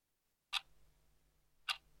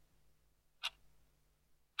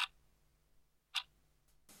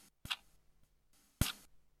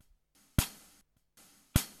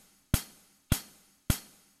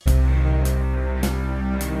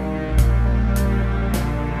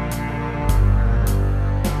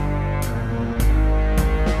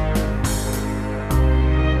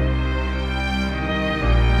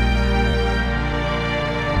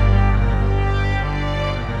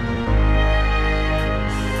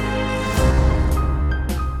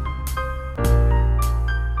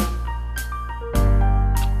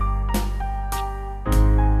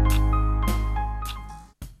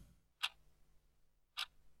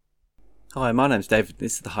Hi, my name's David.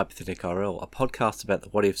 This is the Hypothetical RL, a podcast about the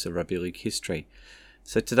what ifs of rugby league history.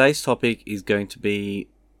 So today's topic is going to be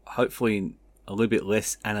hopefully a little bit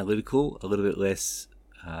less analytical, a little bit less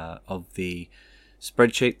of the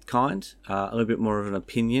spreadsheet kind, a little bit more of an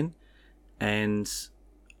opinion. And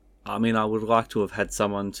I mean, I would like to have had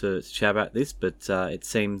someone to chat about this, but it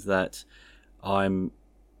seems that I'm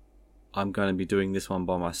going to be doing this one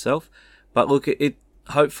by myself. But look, it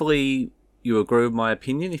hopefully you agree with my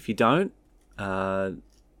opinion. If you don't,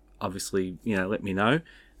 obviously, let me know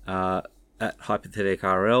at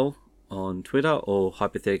hypotheticrl on Twitter or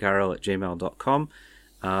hypotheticrl@gmail.com.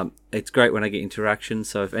 It's great when I get interaction.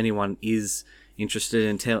 So if anyone is interested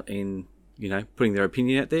in putting their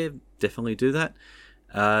opinion out there, definitely do that.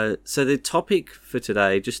 So the topic for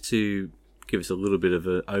today, just to give us a little bit of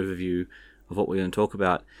an overview of what we're going to talk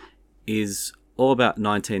about, is all about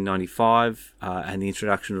 1995 and the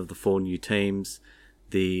introduction of the four new teams: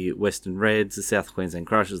 the Western Reds, the South Queensland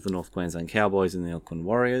Crushers, the North Queensland Cowboys, and the Auckland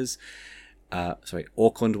Warriors.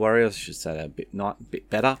 Auckland Warriors, I should say that a bit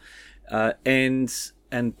better. And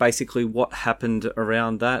basically what happened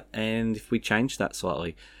around that, and if we change that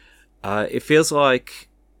slightly. It feels like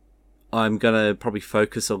I'm going to probably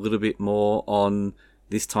focus a little bit more on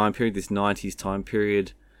this time period, this 90s time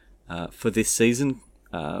period for this season.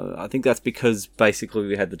 I think that's because basically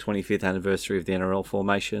we had the 25th anniversary of the NRL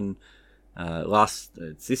formation. It's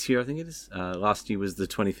this year, I think it is. Last year was the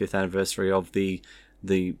 25th anniversary of the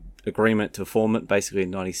agreement to form it, basically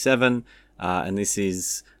in 97. And this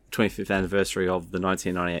is the 25th anniversary of the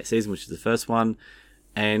 1998 season, which is the first one.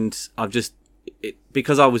 And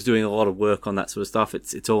because I was doing a lot of work on that sort of stuff,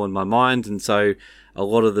 it's all in my mind. And so a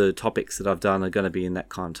lot of the topics that I've done are going to be in that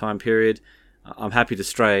kind of time period. I'm happy to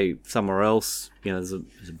stray somewhere else. There's a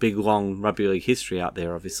big, long rugby league history out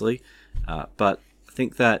there, obviously. But I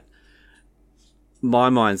think that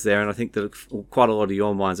my mind's there, and I think that quite a lot of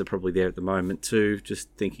your minds are probably there at the moment too, just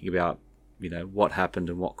thinking about, what happened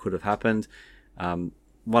and what could have happened. One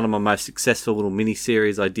of my most successful little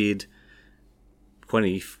mini-series I did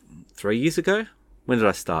 23 years ago. When did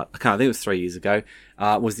I start? I think it was 3 years ago.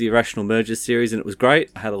 Was the Irrational Mergers series, and it was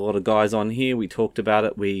great. I had a lot of guys on here. We talked about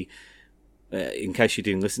it. In case you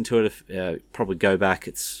didn't listen to it, probably go back.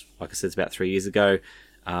 It's, like I said, it's about 3 years ago.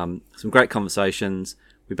 Some great conversations.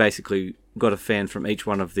 We basically got a fan from each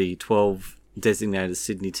one of the 12 designated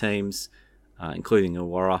Sydney teams, including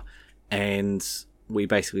Illawarra, and we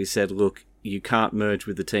basically said, look, you can't merge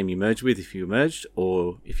with the team you merged with if you merged,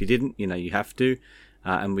 or if you didn't, you have to.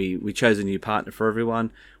 And we chose a new partner for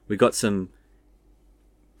everyone. We got some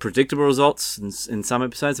predictable results in some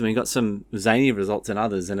episodes, and we got some zany results in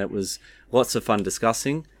others, and it was lots of fun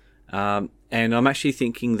discussing. And I'm actually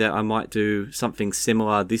thinking that I might do something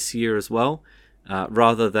similar this year as well,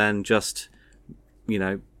 rather than just,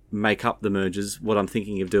 make up the mergers. What I'm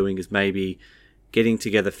thinking of doing is maybe getting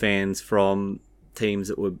together fans from teams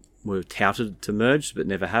that were touted to merge but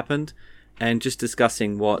never happened, and just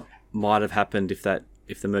discussing what might have happened if the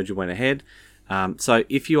merger went ahead. So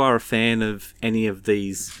if you are a fan of any of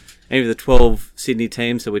the 12 Sydney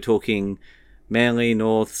teams, so we're talking Manly,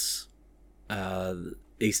 Norths,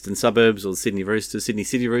 Eastern Suburbs, or the Sydney Roosters, Sydney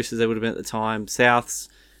City Roosters they would have been at the time, Souths,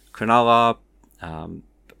 Cronulla, I'm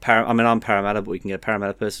Parramatta, but we can get a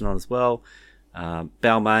Parramatta person on as well,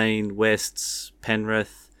 Balmain, Wests,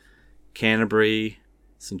 Penrith, Canterbury,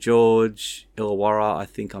 St George, Illawarra. I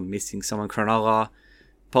think I'm missing someone. Cronulla.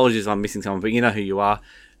 Apologies if I'm missing someone, but you know who you are.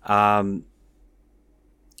 I'm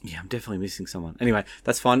definitely missing someone. Anyway,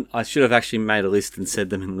 that's fine. I should have actually made a list and said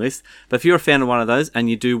them in the list. But if you're a fan of one of those and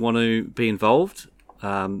you do want to be involved,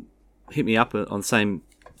 hit me up on the same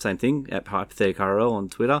thing at hypotheticrl on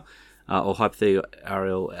Twitter or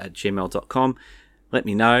hypotheticrl@gmail.com. Let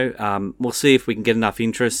me know. We'll see if we can get enough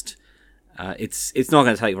interest. It's not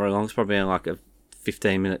going to take very long. It's probably like a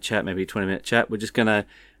 15-minute chat, maybe a 20-minute chat. We're just going to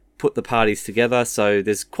put the parties together. So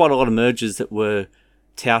there's quite a lot of mergers that were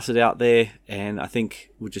touted out there, and I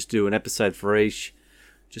think we'll just do an episode for each.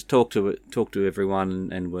 Just talk to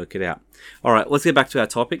everyone and work it out. All right, let's get back to our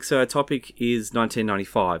topic. So our topic is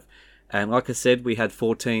 1995, and like I said, we had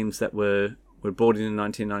four teams that were brought in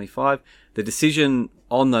 1995. The decision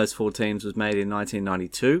on those four teams was made in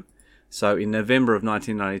 1992. So in November of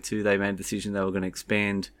 1992, they made a decision they were going to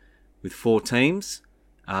expand with four teams,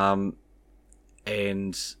 and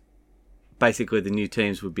basically the new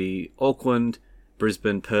teams would be Auckland,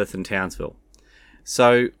 Brisbane, Perth, and Townsville.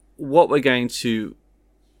 So what we're going to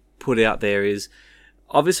put out there is,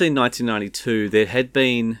 obviously in 1992 there had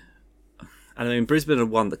been, Brisbane had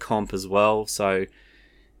won the comp as well, so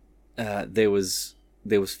there was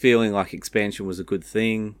feeling like expansion was a good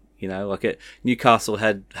thing. Newcastle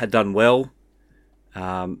had done well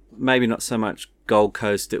Maybe not so much Gold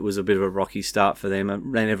Coast. It was a bit of a rocky start for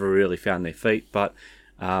them. They never really found their feet. But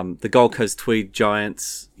the Gold Coast Tweed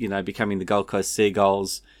Giants, becoming the Gold Coast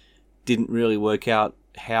Seagulls, didn't really work out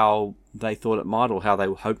how they thought it might or how they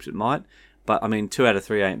hoped it might. But, 2 out of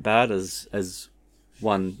 3 ain't bad, as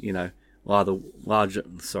one, one rather large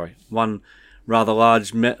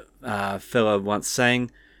fella once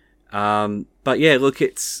sang. But yeah, look,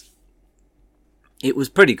 it was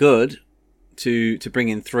pretty good to bring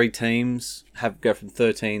in 3 teams, go from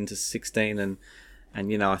 13 to 16, and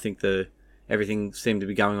I think everything seemed to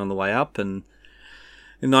be going on the way up. And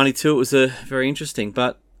in '92, it was very interesting.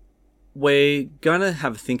 But we're going to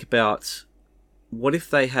have a think about what if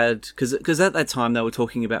they had, because at that time they were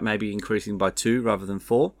talking about maybe increasing by 2 rather than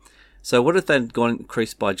 4. So what if they'd gone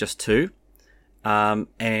increased by just 2,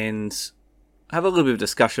 and have a little bit of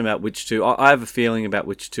discussion about which 2. I have a feeling about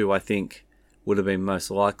which 2 I think would have been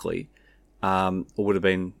most likely, or would have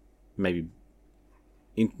been maybe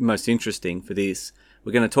most interesting for this.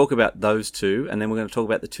 We're going to talk about those 2, and then we're going to talk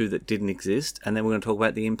about the 2 that didn't exist, and then we're going to talk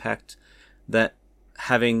about the impact that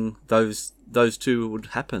having those 2 would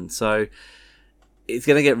happen. So it's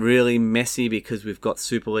going to get really messy because we've got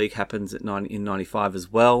Super League happens in 95 as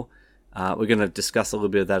well. We're going to discuss a little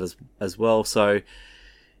bit of that as well. So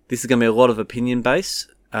this is going to be a lot of opinion based,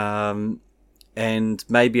 and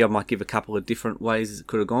maybe I might give a couple of different ways it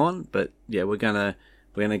could have gone. But yeah, we're gonna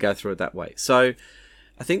go through it that way. So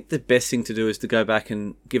I think the best thing to do is to go back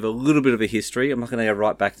and give a little bit of a history. I'm not going to go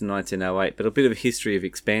right back to 1908, but a bit of a history of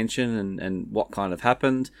expansion and what kind of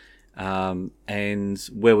happened. And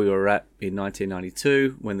where we were at in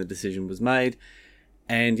 1992 when the decision was made,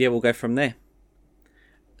 and yeah, we'll go from there.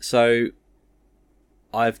 So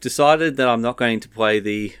I've decided that I'm not going to play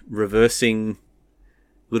the reversing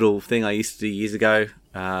little thing I used to do years ago.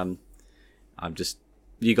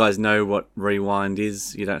 You guys know what rewind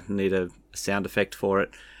is. You don't need a sound effect for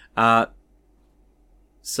it.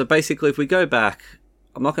 So basically, if we go back,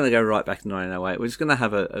 I'm not going to go right back to 1908. We're just going to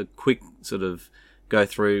have a quick sort of go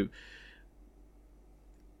through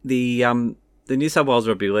the New South Wales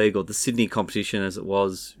Rugby League, or the Sydney competition as it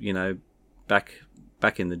was, back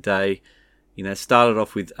in the day. Started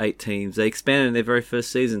off with 8 teams. They expanded in their very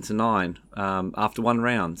first season to 9 after 1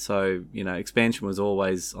 round. So expansion was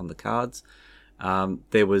always on the cards.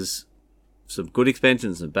 There was some good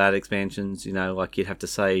expansions and bad expansions. Like you'd have to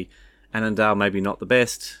say, Annandale maybe not the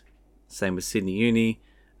best. Same with Sydney Uni.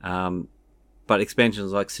 But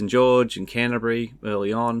expansions like St George and Canterbury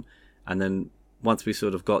early on, and then once we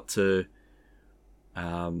sort of got to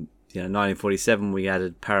 1947, we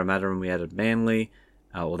added Parramatta and we added Manly,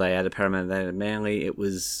 or they added Parramatta and they added Manly. It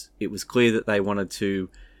was clear that they wanted to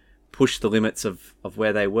push the limits of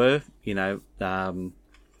where they were.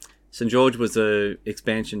 St George was a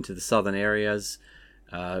expansion to the southern areas,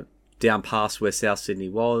 down past where South Sydney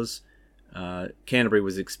was. Canterbury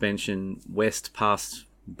was expansion west past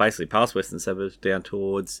Western Suburbs down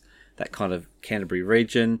towards that kind of Canterbury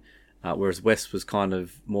region, whereas West was kind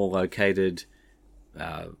of more located,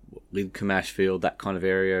 Lidcombe, Ashfield, that kind of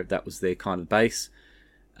area. That was their kind of base.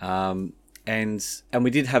 And we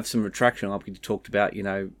did have some retraction, like we talked about,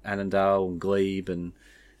 Annandale and Glebe, and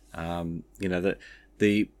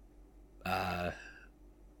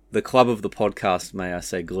the club of the podcast, may I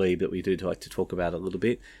say, Glebe, that we do like to talk about a little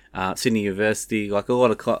bit. Sydney University, like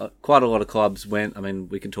quite a lot of clubs went.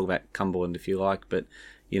 We can talk about Cumberland if you like, but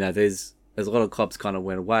there's a lot of clubs kind of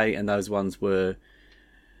went away, and those ones were,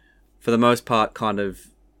 for the most part, kind of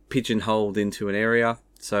pigeonholed into an area.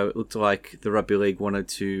 So it looked like the Rugby League wanted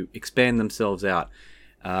to expand themselves out.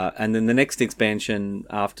 And then the next expansion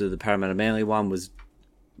after the Parramatta Manly one was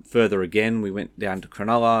further again. We went down to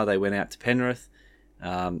Cronulla, they went out to Penrith.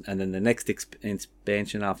 And then the next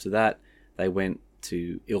expansion after that, they went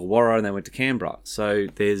to Illawarra and they went to Canberra. So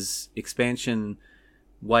there's expansion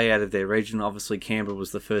way out of their region. Obviously, Canberra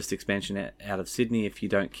was the first expansion out of Sydney, if you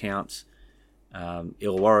don't count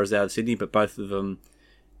Illawarra's out of Sydney, but both of them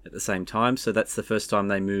at the same time. So that's the first time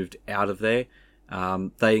they moved out of there.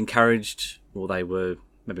 They encouraged, or they were,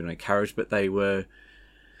 maybe not encouraged, but they were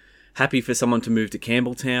happy for someone to move to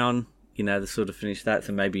Campbelltown, to sort of finish that.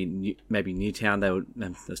 So maybe Newtown,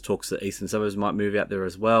 there's talks that Eastern Suburbs might move out there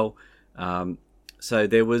as well. So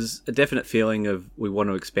there was a definite feeling of we want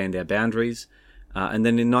to expand our boundaries. And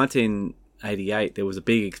then in 1988, there was a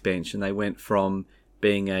big expansion. They went from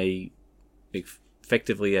being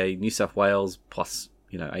effectively a New South Wales plus,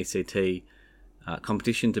 ACT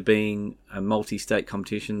competition to being a multi-state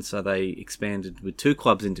competition. So they expanded with 2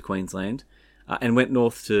 clubs into Queensland, and went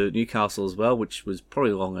north to Newcastle as well, which was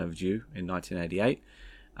probably long overdue in 1988.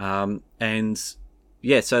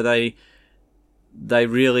 So they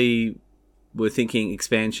really were thinking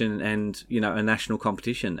expansion and, a national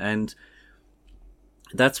competition. And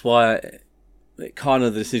that's why kind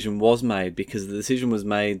of the decision was made, because the decision was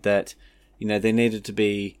made that, there needed to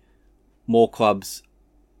be more clubs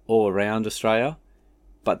all around Australia.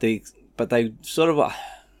 But they sort of,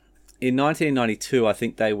 in 1992, I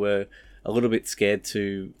think they were a little bit scared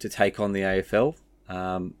to take on the AFL.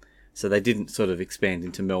 So they didn't sort of expand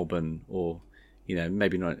into Melbourne or,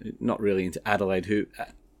 maybe not really into Adelaide, who,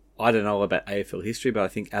 I don't know about AFL history, but I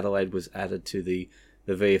think Adelaide was added to the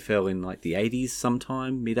VFL in like the 80s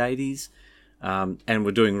sometime, mid-80s, and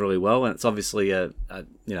were doing really well. And it's obviously a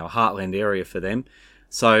heartland area for them.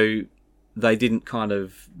 So they didn't kind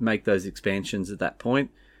of make those expansions at that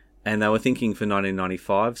point. And they were thinking for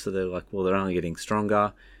 1995, so they're like, well, they're only getting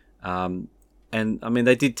stronger. And, I mean,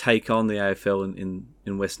 they did take on the AFL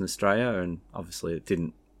in Western Australia, and obviously it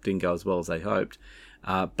didn't go as well as they hoped.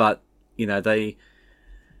 But,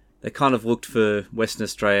 they kind of looked for Western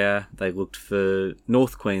Australia. They looked for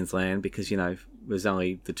North Queensland because, there's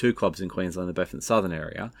only the two clubs in Queensland, they're both in the southern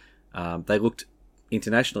area. They looked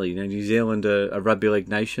internationally. New Zealand, a rugby league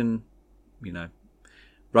nation,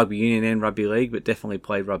 rugby union and rugby league, but definitely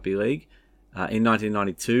played rugby league. In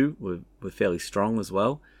 1992, were fairly strong as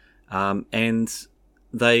well. And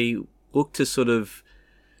they looked to sort of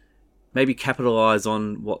maybe capitalise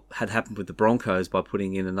on what had happened with the Broncos by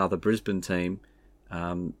putting in another Brisbane team.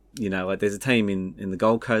 Like there's a team in the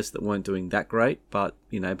Gold Coast that weren't doing that great, but,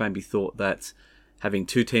 maybe thought that having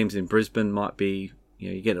two teams in Brisbane might be,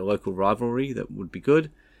 you get a local rivalry that would be good.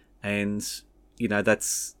 And,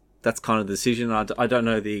 that's kind of the decision. I don't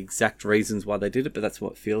know the exact reasons why they did it, but that's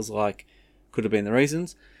what it feels like could have been the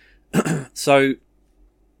reasons. So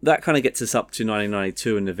that kind of gets us up to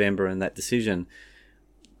 1992 in November and that decision.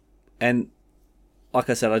 And like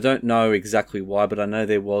I said, I don't know exactly why, but I know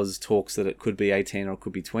there was talks that it could be 18 or it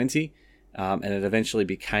could be 20. And it eventually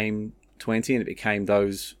became 20, and it became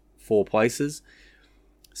those four places.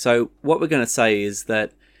 So what we're going to say is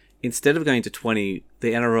that instead of going to 20,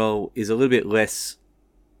 the NRL is a little bit less...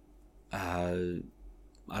 I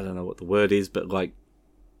don't know what the word is, but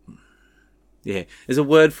there's a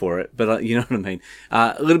word for it, but you know what I mean.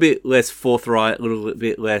 A little bit less forthright, a little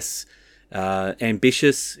bit less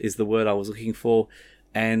ambitious is the word I was looking for.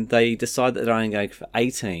 And they decide that they're only going for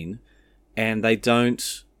 18, and they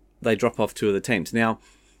drop off two of the teams. Now,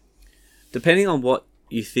 depending on what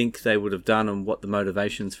you think they would have done and what the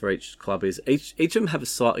motivations for each club is, each of them have a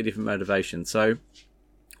slightly different motivation. So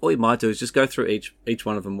what you might do is just go through each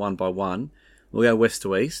one of them one by one. We'll go west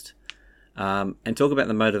to east, and talk about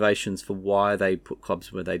the motivations for why they put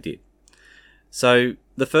clubs where they did. So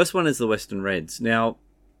the first one is the Western Reds. Now,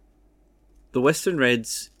 the Western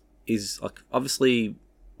Reds is obviously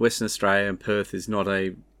Western Australia, and Perth is not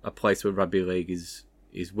a place where rugby league is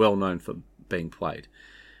well known for being played.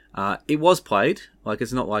 It was played.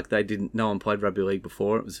 It's not like no one played rugby league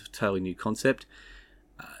before. It was a totally new concept.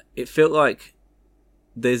 It felt like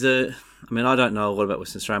I don't know a lot about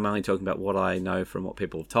Western Australia. I'm only talking about what I know from what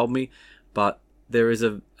people have told me. But there is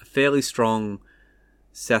a fairly strong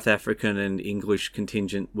South African and English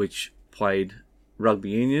contingent which played rugby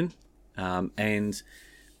union. And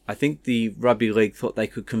I think the rugby league thought they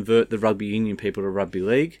could convert the rugby union people to rugby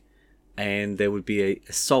league, and there would be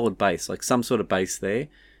a solid base, some sort of base there.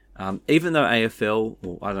 Even though AFL,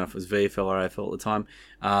 or I don't know if it was VFL or AFL at the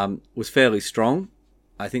time, was fairly strong,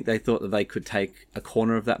 I think they thought that they could take a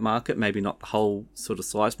corner of that market, maybe not the whole sort of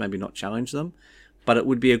slice, maybe not challenge them, but it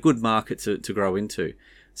would be a good market to grow into.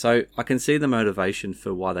 So I can see the motivation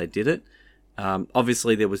for why they did it.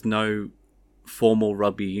 Obviously, there was no formal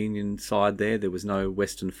rugby union side there. There was no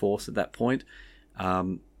Western Force at that point.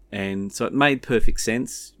 And so it made perfect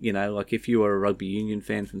sense. If you were a rugby union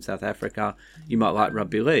fan from South Africa, you might like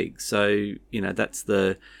rugby league. So, that's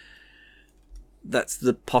the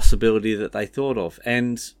possibility that they thought of.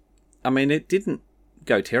 And, it didn't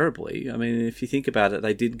go terribly. If you think about it,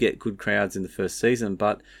 they did get good crowds in the first season,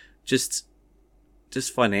 but just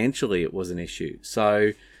financially it was an issue.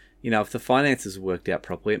 So, if the finances worked out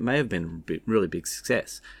properly, it may have been a really big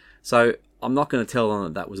success. So I'm not going to tell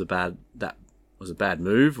them that was a bad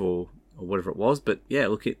move or whatever it was, but yeah,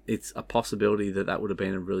 look, it's a possibility that would have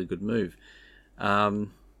been a really good move.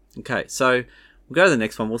 Okay, so we'll go to the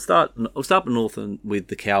next one. We'll start north with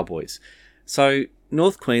the Cowboys. So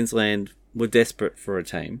North Queensland were desperate for a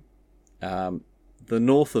team. The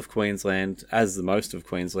north of Queensland, as the most of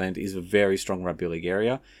Queensland, is a very strong rugby league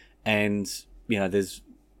area, and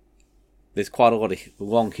there's quite a lot of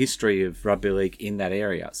long history of rugby league in that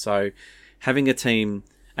area. So having a team,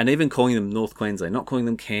 and even calling them North Queensland, not calling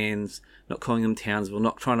them Cairns, not calling them Townsville,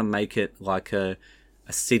 not trying to make it like a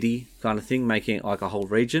city kind of thing, making it like a whole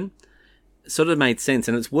region. It sort of made sense,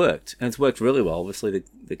 and it's worked. And it's worked really well. Obviously,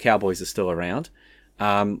 the Cowboys are still around.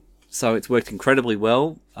 So it's worked incredibly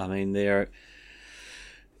well. I mean, they're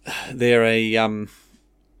a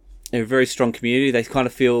very strong community. They kind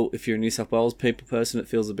of feel, if you're a New South Wales person, it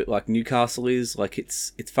feels a bit like Newcastle is. Like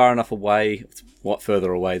it's far enough away. It's a lot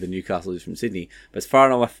further away than Newcastle is from Sydney, but it's far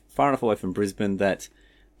enough away from Brisbane that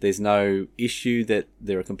there's no issue that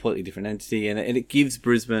they're a completely different entity, and it gives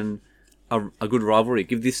Brisbane a good rivalry. It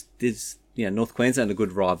gives this North Queensland a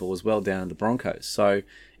good rival as well down in the Broncos. So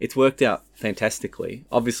it's worked out fantastically.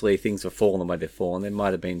 Obviously, things have fallen the way they've fallen. There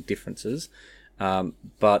might have been differences,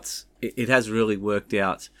 but it has really worked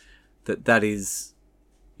out that is,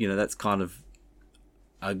 that's kind of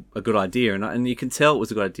a good idea, and you can tell it was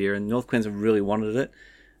a good idea. And North Queensland really wanted it.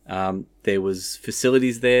 There was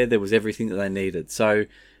facilities there. There was everything that they needed. So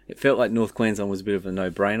it felt like North Queensland was a bit of a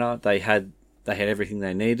no-brainer. They had everything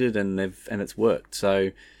they needed, and it's worked.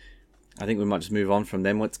 So I think we might just move on from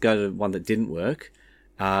them. Let's go to one that didn't work.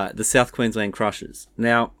 The South Queensland Crushers.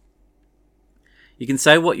 Now, you can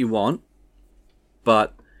say what you want,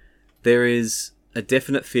 but there is a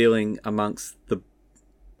definite feeling amongst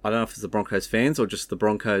I don't know if it's the Broncos fans or just the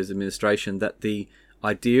Broncos administration, that the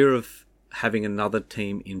idea of having another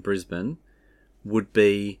team in Brisbane would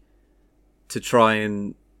be to try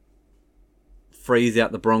and freeze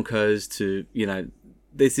out the Broncos to,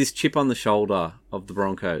 there's this chip on the shoulder of the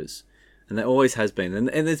Broncos, and there always has been.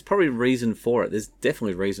 And there's probably reason for it. There's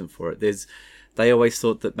definitely reason for it. They always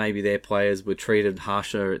thought that maybe their players were treated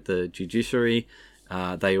harsher at the judiciary.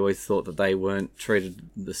 They always thought that they weren't treated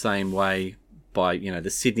the same way by, the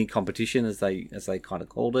Sydney competition, as they kind of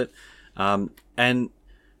called it. And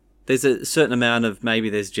there's a certain amount of, maybe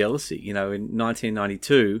there's jealousy. In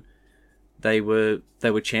 1992, they were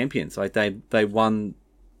champions. Like they won.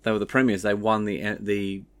 They were the premiers. They won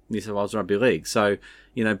the New South Wales Rugby League. So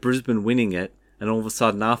Brisbane winning it, and all of a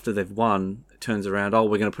sudden after they've won, it turns around. Oh,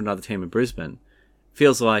 we're going to put another team in Brisbane.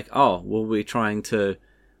 Feels like, oh well, we're trying to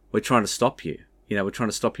stop you. We're trying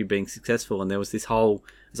to stop you being successful. And there's a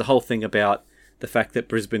whole thing about the fact that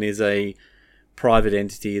Brisbane is a private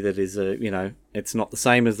entity that is it's not the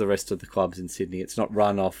same as the rest of the clubs in Sydney. It's not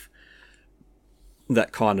run off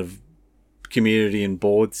that kind of community and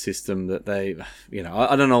board system that they,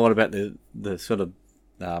 I don't know a lot about the sort of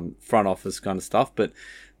front office kind of stuff, but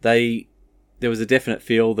there was a definite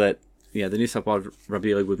feel that, the New South Wales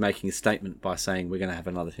Rugby League was making a statement by saying we're going to have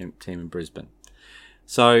another team in Brisbane.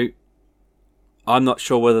 So I'm not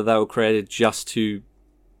sure whether they were created just to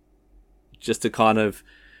kind of,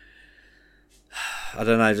 I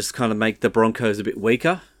don't know, just kind of make the Broncos a bit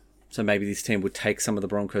weaker. So maybe this team would take some of the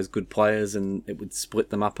Broncos' good players and it would split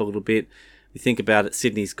them up a little bit. If you think about it,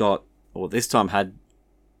 Sydney's got, or this time had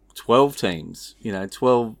 12 teams,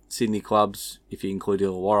 12 Sydney clubs if you include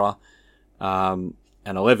Illawarra,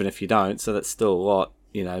 and 11 if you don't. So that's still a lot,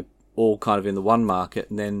 all kind of in the one market.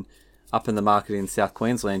 And then up in the market in South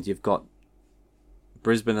Queensland, you've got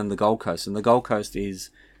Brisbane and the Gold Coast. And the Gold Coast is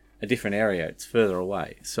a different area. It's further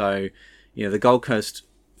away. So, the Gold Coast,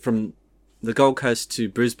 from the Gold Coast to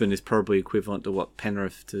Brisbane is probably equivalent to what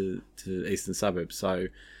Penrith to Eastern Suburbs. So,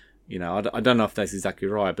 I don't know if that's exactly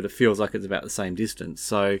right, but it feels like it's about the same distance.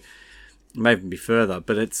 So it may even be further,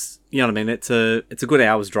 but it's, it's a good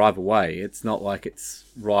hour's drive away. It's not like it's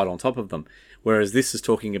right on top of them. Whereas this is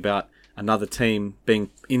talking about another team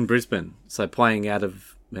being in Brisbane, so playing out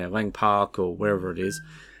of Lang Park or wherever it is,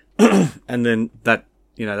 and then that,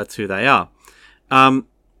 that's who they are.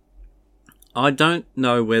 I don't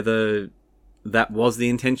know whether that was the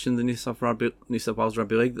intention of the New South Wales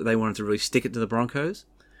Rugby League, that they wanted to really stick it to the Broncos,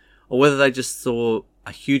 or whether they just saw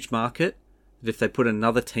a huge market, that if they put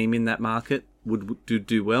another team in that market would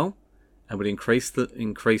do well and would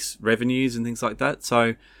increase revenues and things like that.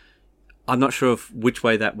 So I'm not sure which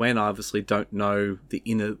way that went. I obviously don't know the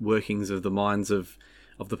inner workings of the minds of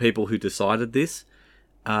the people who decided this.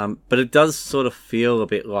 But it does sort of feel a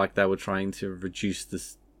bit like they were trying to reduce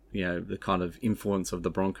this, the kind of influence of the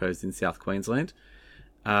Broncos in South Queensland.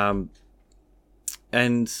 And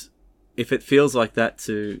if it feels like that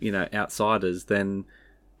to, outsiders, then,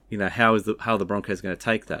 how are the Broncos going to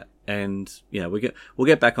take that? And, we'll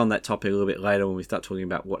get back on that topic a little bit later when we start talking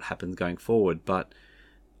about what happens going forward. But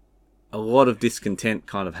a lot of discontent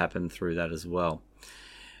kind of happened through that as well.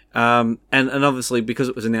 And obviously, because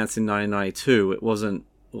it was announced in 1992, it wasn't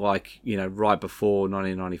like, right before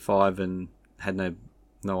 1995 and had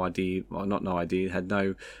no idea, well, not no idea, had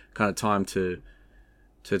no kind of time to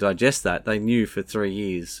digest that. They knew for 3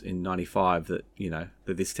 years in 95 that,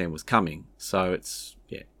 that this team was coming. So it's,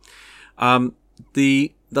 yeah.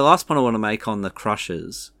 The last point I want to make on the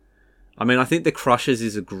Crushers, I mean, I think the Crushers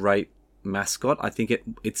is a great mascot. I think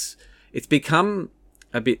it's become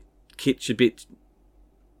a bit kitsch, a bit,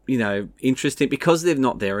 interesting because they're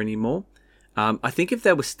not there anymore. I think if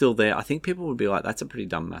they were still there, I think people would be like, that's a pretty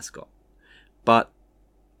dumb mascot.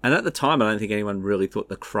 And at the time, I don't think anyone really thought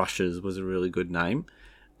the Crushers was a really good name.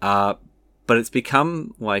 But it's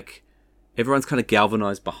become like everyone's kind of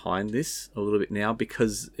galvanized behind this a little bit now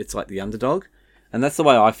because it's like the underdog. And that's the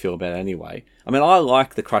way I feel about it anyway. I mean, I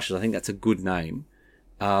like the Crushers. I think that's a good name.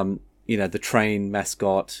 The train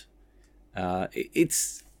mascot.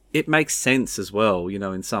 It makes sense as well,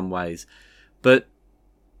 in some ways. But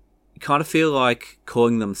you kind of feel like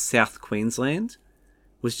calling them South Queensland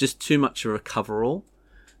was just too much of a coverall.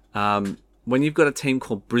 When you've got a team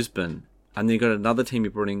called Brisbane and then you've got another team you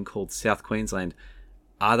brought in called South Queensland,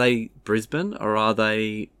 are they Brisbane or are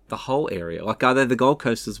they the whole area? Like, are they the Gold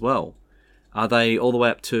Coast as well? Are they all the way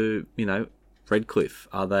up to, Redcliffe?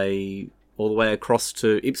 Are they all the way across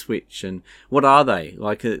to Ipswich? And what are they?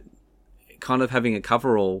 Like, kind of having a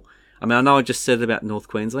coverall. I mean, I know I just said about North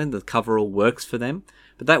Queensland, the coverall works for them,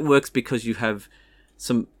 but that works because you have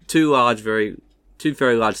two very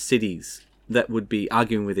large cities that would be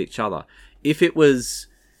arguing with each other. If they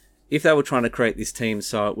were trying to create this team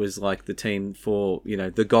so it was like the team for,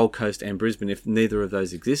 the Gold Coast and Brisbane, if neither of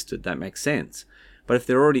those existed, that makes sense. But if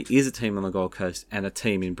there already is a team on the Gold Coast and a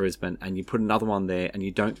team in Brisbane and you put another one there and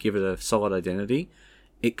you don't give it a solid identity,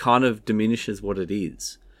 it kind of diminishes what it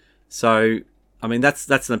is. So, I mean, that's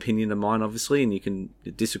an opinion of mine, obviously, and you can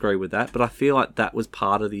disagree with that. But I feel like that was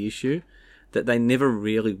part of the issue, that they never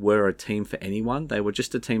really were a team for anyone. They were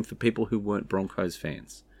just a team for people who weren't Broncos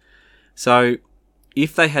fans. So,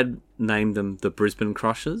 if they had named them the Brisbane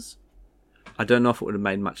Crushers, I don't know if it would have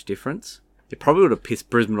made much difference. It probably would have pissed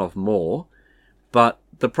Brisbane off more. But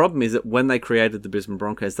the problem is that when they created the Brisbane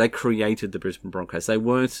Broncos, they created the Brisbane Broncos. They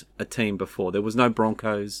weren't a team before. There was no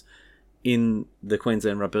Broncos in the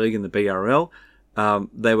Queensland Rugby League, in the BRL.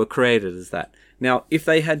 They were created as that. Now, if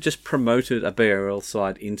they had just promoted a BRL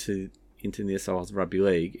side into the NSWRL Rugby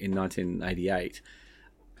League in 1988,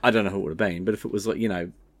 I don't know who it would have been. But if it was like, I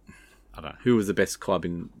don't know, who was the best club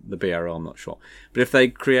in the BRL, I'm not sure. But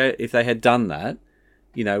if they had done that,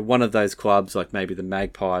 one of those clubs, like maybe the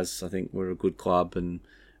Magpies, I think were a good club, and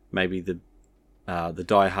maybe the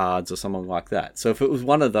Diehards or someone like that. So if it was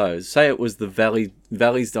one of those, say it was the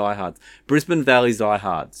Valley's Diehards, Brisbane Valley's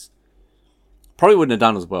Diehards, probably wouldn't have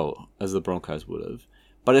done as well as the Broncos would have.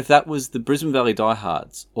 But if that was the Brisbane Valley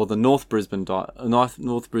Diehards or the North Brisbane,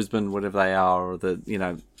 whatever they are, or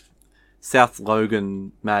the South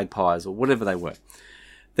Logan Magpies or whatever they were,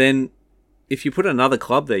 then if you put another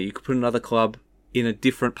club there, you could put another club in a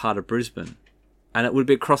different part of Brisbane, and it would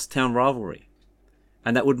be a cross-town rivalry,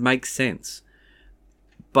 and that would make sense.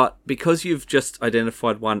 But because you've just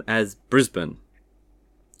identified one as Brisbane,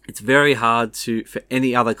 it's very hard for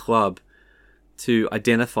any other club to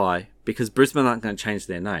identify, because Brisbane aren't going to change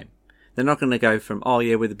their name. They're not going to go from,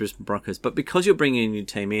 we're the Brisbane Broncos, but because you're bringing a new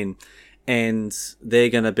team in and they're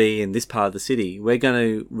going to be in this part of the city, we're going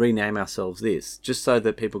to rename ourselves this, just so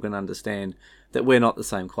that people can understand that we're not the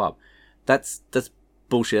same club. That's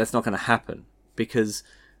bullshit. That's not going to happen, because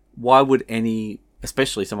why would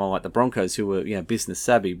especially someone like the Broncos who were, business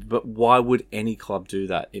savvy, but why would any club do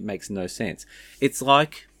that? It makes no sense. It's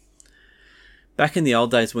like back in the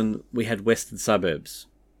old days when we had Western Suburbs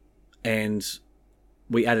and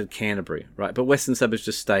we added Canterbury, right? But Western Suburbs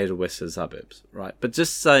just stayed as Western Suburbs, right? But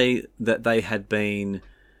just say that they had been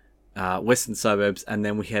Western Suburbs and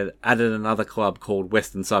then we had added another club called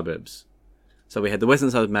Western Suburbs. So we had the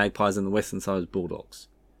Western Suburbs Magpies and the Western Suburbs Bulldogs.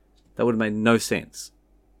 That would have made no sense.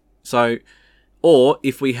 So, or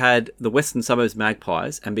if we had the Western Suburbs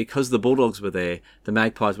Magpies, and because the Bulldogs were there, the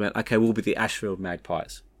Magpies went, okay, we'll be the Ashfield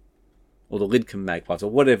Magpies, or the Lidcombe Magpies, or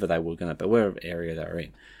whatever they were going to be, whatever area they were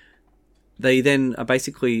in. They then are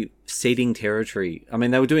basically ceding territory. I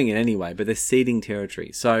mean, they were doing it anyway, but they're ceding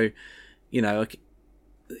territory. So,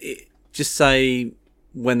 just say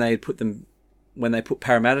when they put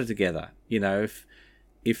Parramatta together,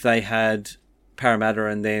 if they had Parramatta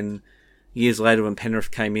and then years later when Penrith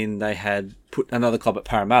came in, they had put another club at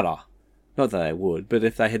Parramatta. Not that they would, but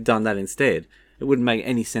if they had done that instead, it wouldn't make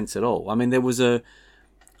any sense at all. I mean, there was a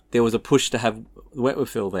push to have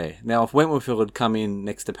Wentworthville there. Now, if Wentworthville had come in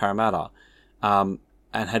next to Parramatta and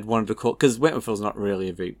had wanted to call... Because Wentworthville's not really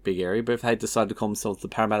a very big area, but if they decided to call themselves the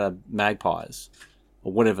Parramatta Magpies,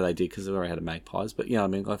 or whatever they did, because they already had a Magpies, but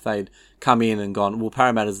if they'd come in and gone, well,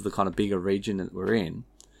 Parramatta's the kind of bigger region that we're in,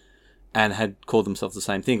 and had called themselves the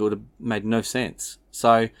same thing, it would have made no sense.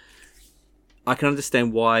 So I can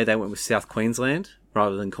understand why they went with South Queensland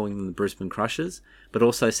rather than calling them the Brisbane Crushers, but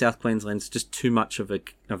also South Queensland's just too much of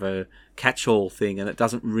a catch-all thing, and it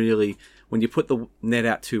doesn't really, when you put the net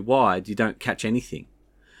out too wide, you don't catch anything.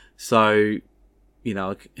 So,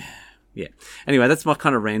 yeah. Anyway, that's my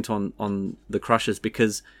kind of rant on the Crushers,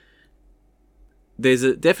 because there's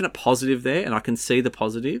a definite positive there, and I can see the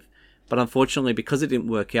positive, but unfortunately, because it didn't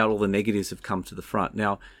work out, all the negatives have come to the front.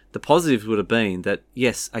 Now, the positives would have been that,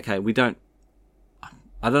 yes, okay,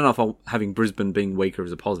 I don't know if having Brisbane being weaker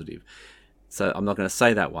is a positive, so I'm not going to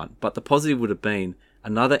say that one. But the positive would have been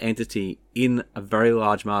another entity in a very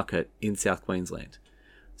large market in South Queensland.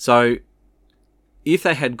 So if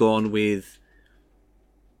they had gone with,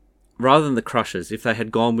 rather than the Crushers, if they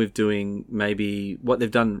had gone with doing maybe what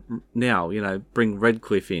they've done now, bring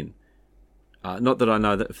Redcliffe in. Not that I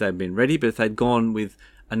know that if they'd been ready, but if they'd gone with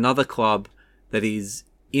another club that is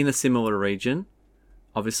in a similar region,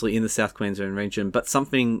 obviously in the South Queensland region, but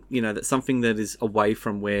something that is away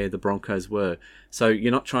from where the Broncos were. So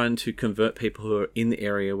you're not trying to convert people who are in the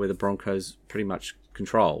area where the Broncos pretty much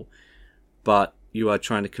control, but you are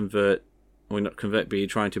trying to but you're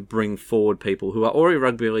trying to bring forward people who are already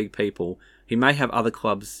rugby league people who may have other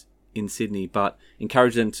clubs in Sydney, but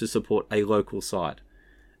encourage them to support a local side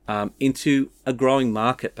into a growing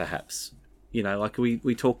market, perhaps. Like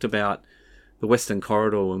we talked about the Western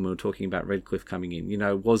Corridor when we were talking about Redcliffe coming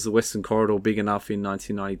in. Was the Western Corridor big enough in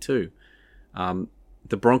 1992?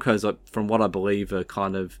 The Broncos, from what I believe, are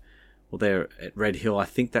kind of, they're at Red Hill. I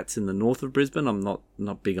think that's in the north of Brisbane. I'm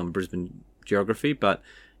not big on Brisbane geography, but,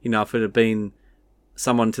 if it had been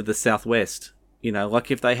someone to the southwest,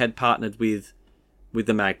 like if they had partnered with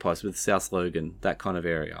the Magpies, with South Logan, that kind of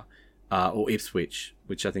area, or Ipswich,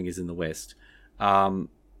 which I think is in the west, and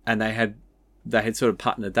they had sort of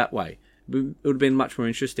partnered that way, it would have been much more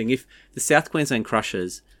interesting. If the South Queensland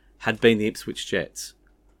Crushers had been the Ipswich Jets,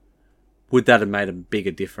 would that have made a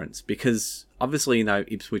bigger difference? Because obviously,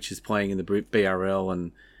 Ipswich is playing in the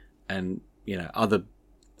BRL and other,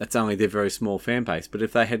 that's only their very small fan base. But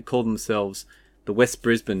if they had called themselves the West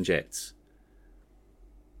Brisbane Jets,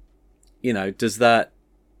 would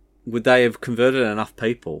they have converted enough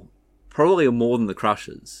people? Probably more than the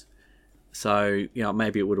Crushers. So,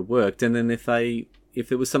 maybe it would have worked. And then if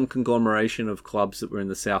there was some conglomeration of clubs that were in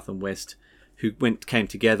the south and west who came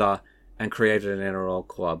together and created an NRL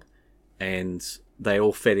club and they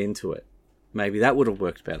all fed into it, maybe that would have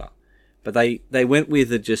worked better. But they went with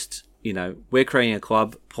we're creating a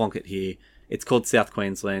club, plonk it here. It's called South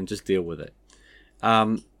Queensland, just deal with it.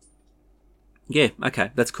 Yeah,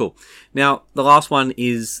 okay, that's cool. Now, the last one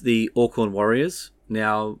is the Auckland Warriors.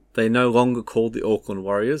 Now, they're no longer called the Auckland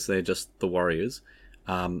Warriors, they're just the Warriors.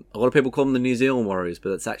 A lot of people call them the New Zealand Warriors, but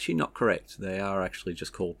that's actually not correct. They are actually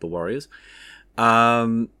just called the Warriors.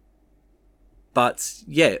 But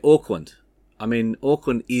yeah, Auckland.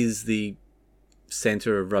 Auckland is the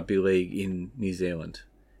centre of rugby league in New Zealand.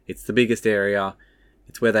 It's the biggest area.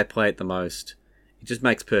 It's where they play it the most. It just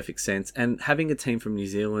makes perfect sense. And having a team from New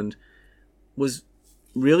Zealand was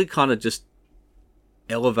really kind of just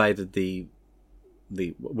elevated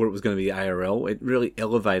what it was going to be the ARL. It really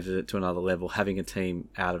elevated it to another level, having a team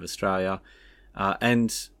out of Australia.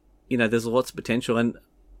 And, there's lots of potential. And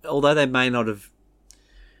although they may not have,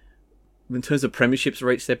 in terms of premierships,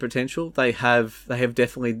 reached their potential, they have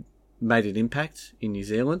definitely made an impact in New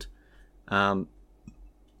Zealand.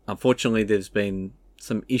 Unfortunately, there's been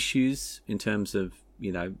some issues in terms of,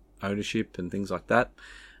 ownership and things like that,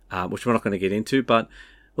 which we're not going to get into. But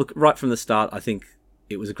look, right from the start, I think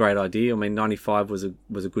it was a great idea. 95 was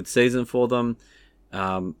a good season for them.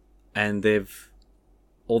 And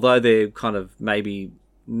although they've kind of maybe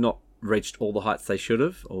not reached all the heights they should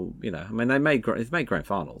have, or, they've made grand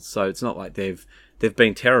finals. So it's not like they've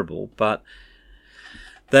been terrible, but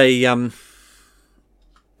they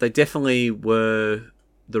definitely were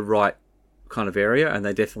the right kind of area, and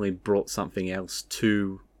they definitely brought something else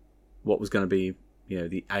to what was going to be,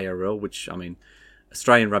 the ARL, which,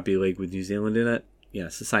 Australian Rugby League with New Zealand in it,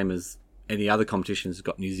 it's the same as any other competition that's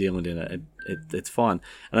got New Zealand in it. It's fine.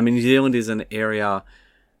 And New Zealand is an area,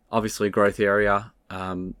 obviously a growth area.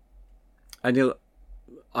 And I don't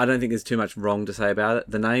think there's too much wrong to say about it.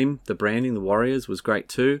 The name, the branding, the Warriors was great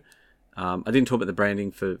too. I didn't talk about the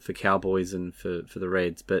branding for Cowboys and for the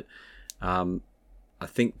Reds, but I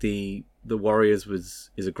think the Warriors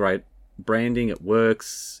is a great branding. It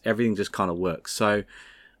works. Everything just kind of works. So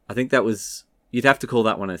I think you'd have to call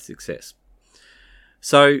that one a success.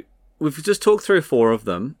 So we've just talked through 4 of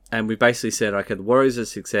them, and we basically said, okay, the Warriors are a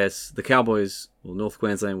success, the Cowboys, North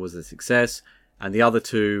Queensland was a success, and the other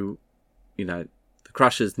 2, the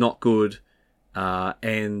Crushers, not good,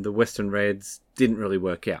 and the Western Reds didn't really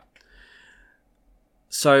work out.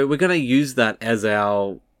 So we're going to use that as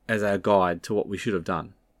our guide to what we should have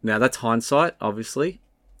done. Now that's hindsight, obviously.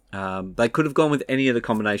 They could have gone with any of the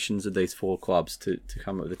combinations of these 4 clubs to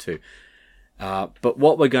come up with the 2. But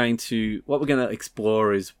what we're going to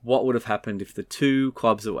explore is what would have happened if the 2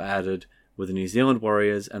 clubs that were added were the New Zealand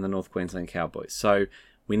Warriors and the North Queensland Cowboys. So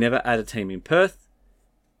we never add a team in Perth.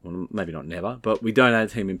 Well, maybe not never, but we don't add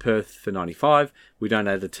a team in Perth for 95. We don't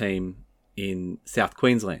add a team in South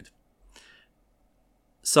Queensland.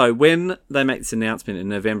 So when they make this announcement in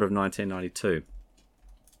November of 1992,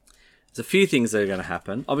 there's a few things that are going to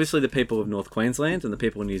happen. Obviously, the people of North Queensland and the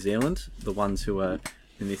people of New Zealand, the ones who are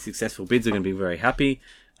in these successful bids, are going to be very happy.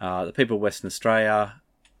 The people of Western Australia,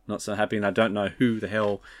 not so happy, and I don't know who the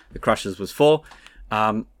hell the Crushers was for.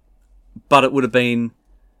 But it would have been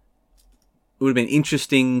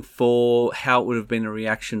interesting for how it would have been a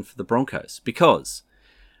reaction for the Broncos, because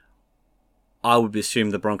I would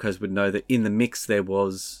assume the Broncos would know that in the mix there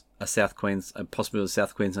was possibly a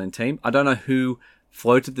South Queensland team. I don't know who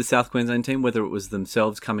floated the South Queensland team, whether it was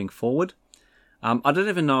themselves coming forward. I don't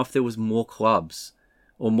even know if there was more clubs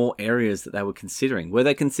or more areas that they were considering. Were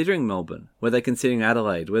they considering Melbourne? Were they considering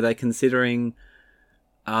Adelaide? Were they considering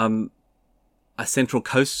a Central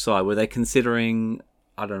Coast side? Were they considering,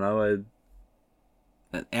 I don't know,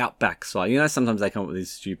 an outback side? You know, sometimes they come up with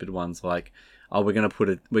these stupid ones like, oh, we're going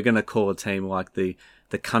to call a team like the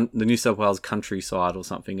New South Wales countryside or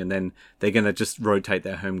something, and then they're going to just rotate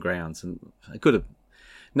their home grounds. And they could have,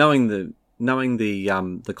 knowing the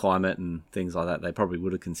climate and things like that, they probably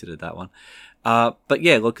would have considered that one. But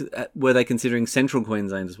yeah, look, were they considering Central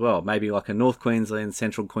Queensland as well? Maybe like a North Queensland,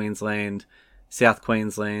 Central Queensland, South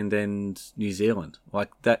Queensland, and New Zealand. Like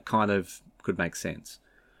that kind of could make sense.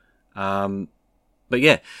 But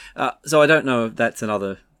yeah, so I don't know if that's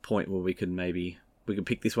another point where we could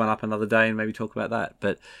pick this one up another day and maybe talk about that.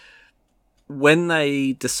 But when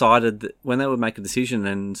they decided when they would make a decision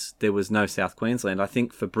and there was no South Queensland, I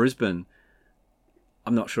think for Brisbane,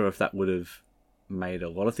 I'm not sure if that would have made a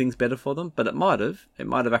lot of things better for them, but it might have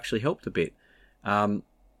actually helped a bit.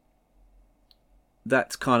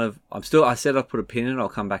 That's kind of, I said I'd put a pin in it, I'll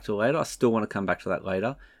come back to it later. I still want to come back to that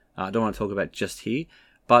later. I don't want to talk about just here,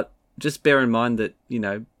 but just bear in mind that, you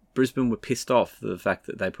know, Brisbane were pissed off the fact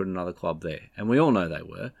that they put another club there, and we all know they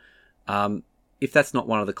were. If that's not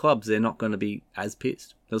one of the clubs, they're not going to be as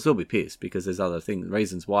pissed. They'll still be pissed because there's other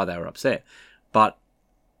reasons why they were upset. But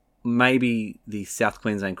maybe the South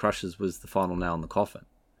Queensland Crushers was the final nail in the coffin.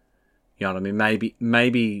 You know what I mean?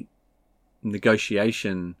 Maybe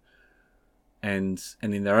negotiation and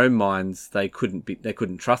in their own minds they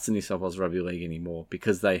couldn't trust the New South Wales Rugby League anymore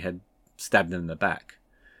because they had stabbed them in the back.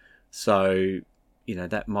 So, you know,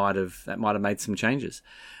 that might have made some changes.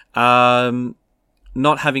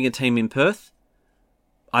 Not having a team in Perth,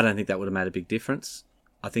 I don't think that would have made a big difference.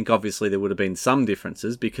 I think obviously there would have been some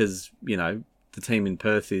differences because, you know, the team in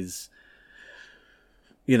Perth is,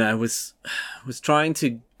 you know, was trying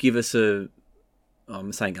to give us I'm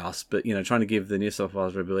saying us, but, you know, trying to give the New South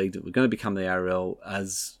Wales Rugby League that we're going to become the ARL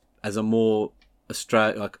as a more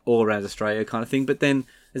Australia, like all around Australia kind of thing. But then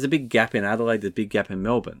there's a big gap in Adelaide, there's a big gap in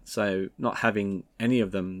Melbourne. So not having any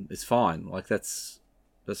of them is fine. Like that's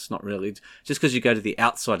not really, just because you go to the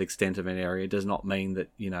outside extent of an area does not mean that,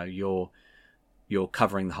 you know, you're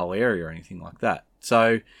covering the whole area or anything like that.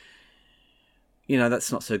 So, you know, that's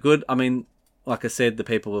not so good. I mean, like I said, the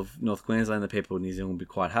people of North Queensland, the people of New Zealand will be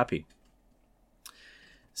quite happy.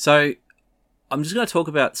 So I'm just going to talk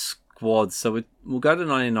about squads. So we'll go to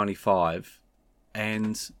 1995,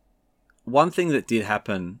 and one thing that did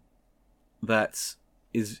happen that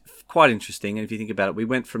is quite interesting, and if you think about it, we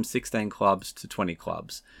went from 16 clubs to 20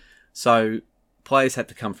 clubs. So players had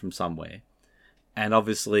to come from somewhere. And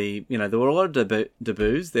obviously, you know, there were a lot of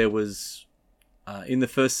debuts. There was, in the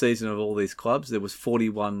first season of all these clubs, there was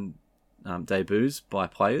 41 debuts by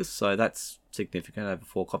players. So that's significant over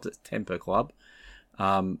 4 clubs. That's 10 per club.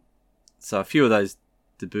 So a few of those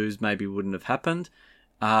debuts maybe wouldn't have happened.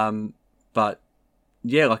 But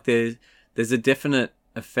yeah, like there's a definite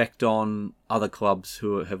effect on other clubs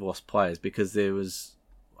who have lost players, because there was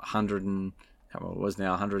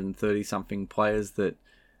 130 something players that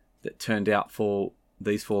turned out for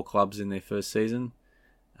these 4 clubs in their first season.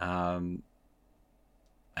 And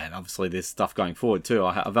obviously there's stuff going forward too.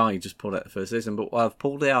 I've only just pulled out the first season, but I've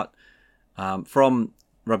pulled out from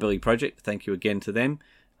Rugby League Project, thank you again to them,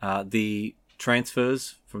 the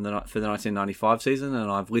transfers for the 1995 season, and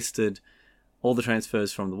I've listed all the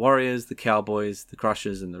transfers from the Warriors, the Cowboys, the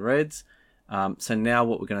Crushers, and the Reds. So now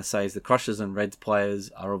what we're going to say is the Crushers and Reds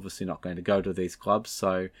players are obviously not going to go to these clubs.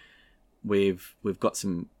 So we've got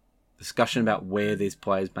some discussion about where these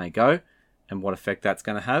players may go and what effect that's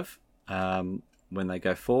going to have when they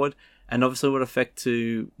go forward, and obviously what effect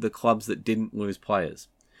to the clubs that didn't lose players.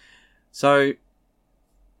 So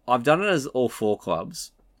I've done it as all 4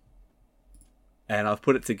 clubs, and I've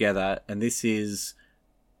put it together, and this is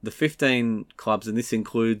the 15 clubs, and this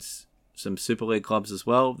includes some Super League clubs as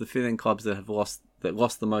well. The 15 clubs that have lost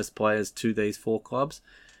the most players to these 4 clubs,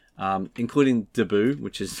 including debut,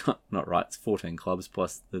 which is not right. It's 14 clubs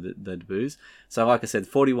plus the debuts. So, like I said,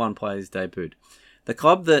 41 players debuted. The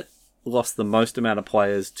club that lost the most amount of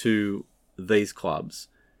players to these clubs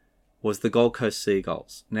was the Gold Coast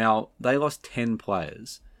Seagulls. Now, they lost 10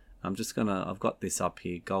 players. I've got this up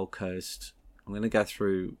here, Gold Coast. I'm going to go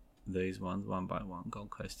through these ones one by one.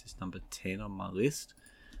 Gold Coast is number 10 on my list.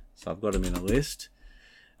 So I've got them in a list.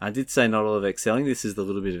 I did say not all of excelling. This is the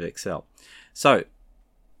little bit of Excel. So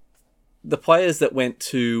the players that went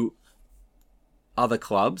to other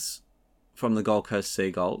clubs from the Gold Coast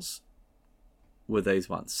Seagulls were these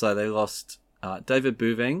ones. So they lost David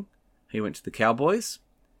Bouveng. He went to the Cowboys.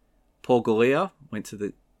 Paul Galea went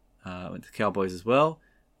to Cowboys as well.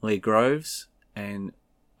 Lee Groves and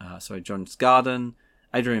John Scarden,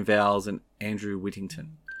 Adrian Vowles, and Andrew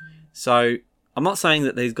Whittington. So I'm not saying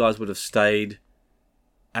that these guys would have stayed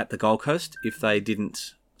at the Gold Coast if they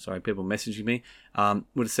didn't. Sorry, people messaging me.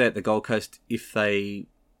 Would have stayed at the Gold Coast if they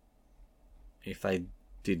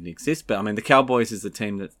didn't exist. But I mean, the Cowboys is the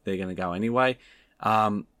team that they're going to go anyway.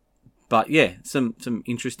 But yeah, some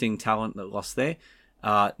interesting talent that lost there.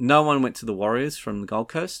 No one went to the Warriors from the Gold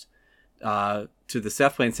Coast. To the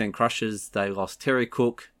South Queensland Crushers, they lost Terry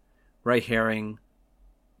Cook, Ray Herring,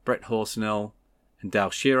 Brett Horsnell, and Dale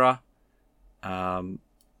Shearer.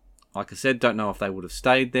 Like I said, don't know if they would have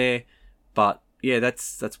stayed there, but yeah,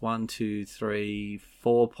 that's 1, 2, 3,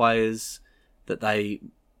 4 players that they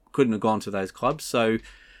couldn't have gone to those clubs. So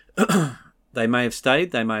they may have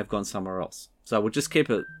stayed, they may have gone somewhere else. So we'll just keep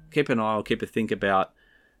an eye, or keep a think about.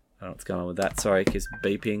 I don't know what's going on with that. Sorry, it keeps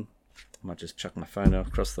beeping. I might just chuck my phone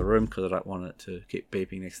across the room because I don't want it to keep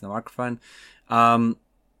beeping next to the microphone. But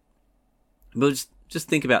just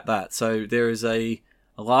think about that. So there is a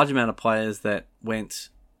large amount of players that went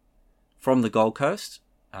from the Gold Coast.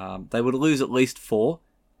 They would lose at least 4,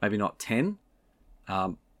 maybe not 10.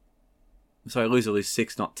 Lose at least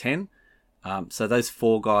 6, not 10. So those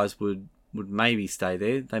 4 guys would maybe stay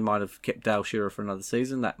there. They might have kept Dale Shearer for another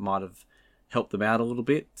season. That might have helped them out a little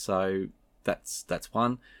bit. So that's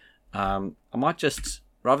one. I might just,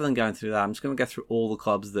 rather than going through that, I'm just going to go through all the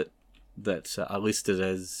clubs that are listed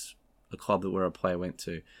as a club where a player went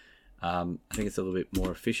to. I think it's a little bit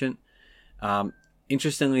more efficient.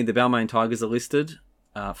 Interestingly, the Balmain Tigers are listed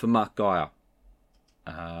for Mark Geyer.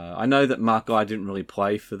 I know that Mark Geyer didn't really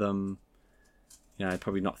play for them.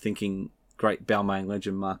 Probably not thinking great Balmain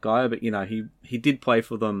legend Mark Geyer, but he did play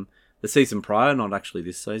for them the season prior, not actually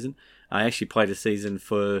this season. I actually played a season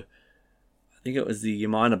for, I think it was the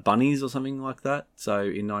Yamina Bunnies or something like that. So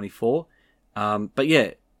in '94, but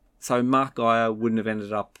yeah, so Mark Geyer wouldn't have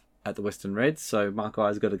ended up at the Western Reds. So Mark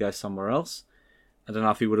Geyer's got to go somewhere else. I don't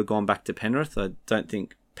know if he would have gone back to Penrith. I don't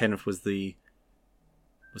think Penrith was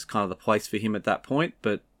kind of the place for him at that point.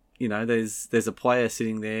 But there's a player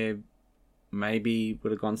sitting there. Maybe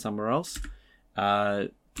would have gone somewhere else.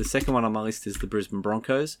 The second one on my list is the Brisbane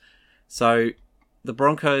Broncos. So the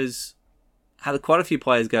Broncos had quite a few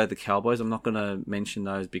players go to the Cowboys. I'm not going to mention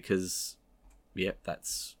those because,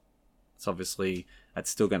 that's obviously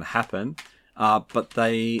still going to happen. But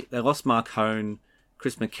they lost Mark Hone,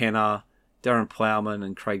 Chris McKenna, Darren Plowman,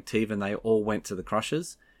 and Craig Teven. They all went to the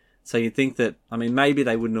Crushers. So you'd think that, maybe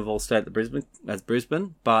they wouldn't have all stayed at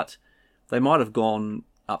Brisbane, but they might have gone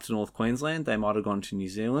up to North Queensland. They might have gone to New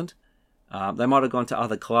Zealand. They might have gone to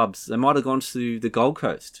other clubs. They might have gone to the Gold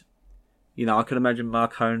Coast. I could imagine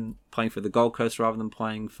Mark Hone playing for the Gold Coast rather than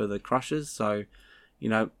playing for the Crushers. So,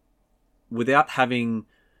 without having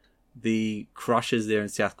the Crushers there in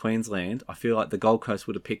South Queensland, I feel like the Gold Coast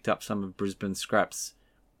would have picked up some of Brisbane's scraps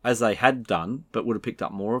as they had done, but would have picked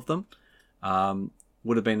up more of them.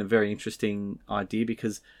 Would have been a very interesting idea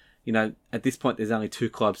because, at this point there's only 2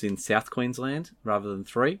 clubs in South Queensland rather than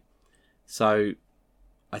 3. So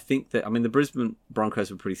I think that, the Brisbane Broncos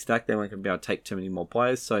were pretty stacked. They weren't going to be able to take too many more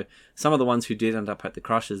players. So some of the ones who did end up at the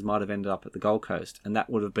Crushers might have ended up at the Gold Coast, and that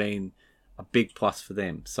would have been a big plus for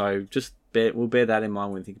them. So we'll bear that in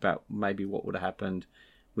mind when we think about maybe what would have happened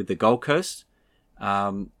with the Gold Coast.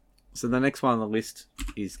 So the next one on the list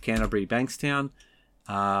is Canterbury Bankstown.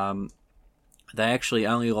 They actually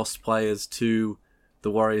only lost players to the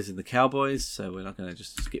Warriors and the Cowboys, so we're not going to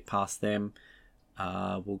just skip past them.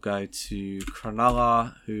 We'll go to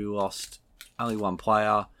Cronulla, who lost only one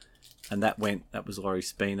player, and that was Laurie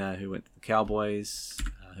Spina, who went to the Cowboys.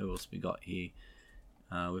 Who else we got here?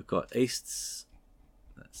 We've got Easts.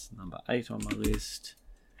 That's number 8 on my list.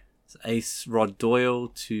 It's Ace Rod Doyle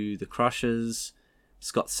to the Crushers,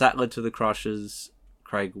 Scott Sattler to the Crushers,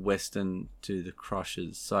 Craig Weston to the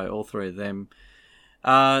Crushers. So all 3 of them.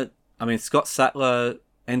 Scott Sattler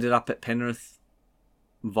ended up at Penrith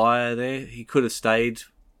via there. He could have stayed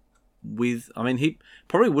he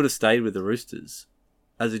probably would have stayed with the Roosters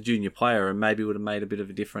as a junior player and maybe would have made a bit of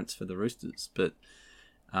a difference for the Roosters. But,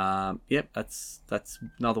 that's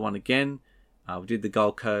another one again. We did the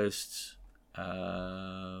Gold Coast. We've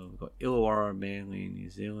got Illawarra, Manly in New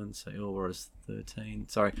Zealand. So Illawarra's 13.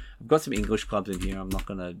 Sorry, I've got some English clubs in here. I'm not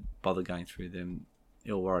going to bother going through them.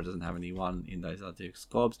 Illawarra doesn't have anyone in those other 2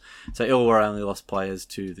 clubs. So Illawarra only lost players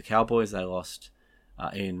to the Cowboys. They lost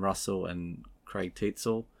Ian Russell and Craig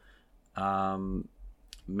Tietzel.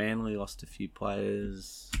 Manly lost a few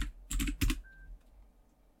players.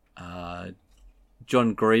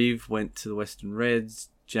 John Grieve went to the Western Reds.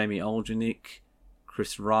 Jamie Olgenick,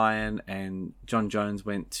 Chris Ryan, and John Jones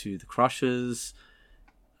went to the Crushers.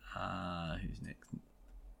 Who's next?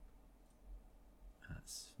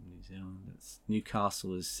 That's from New Zealand. That's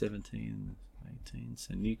Newcastle is 17, 18.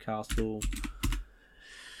 So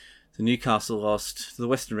Newcastle lost to the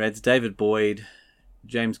Western Reds. David Boyd,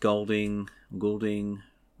 James Goulding,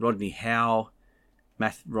 Rodney Howe,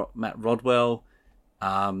 Matt Rodwell.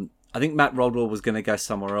 I think Matt Rodwell was going to go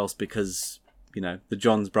somewhere else because, the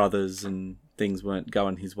Johns brothers and things weren't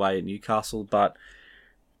going his way at Newcastle, but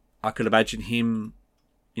I could imagine him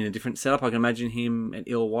in a different setup. I can imagine him at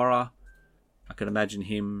Illawarra. I could imagine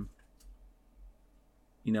him,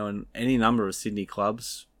 in any number of Sydney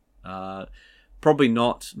clubs. Probably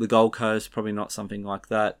not the Gold Coast, probably not something like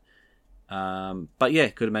that. But yeah,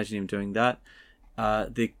 could imagine him doing that.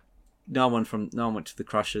 No one went to the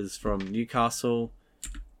Crushers from Newcastle.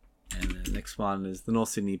 And the next one is the North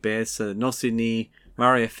Sydney Bears. So North Sydney,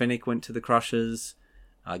 Mario Fennick went to the Crushers,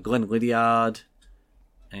 Glenn Lydiard,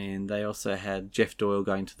 and they also had Jeff Doyle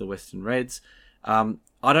going to the Western Reds. I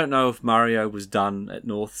don't know if Mario was done at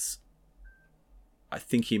Norths. I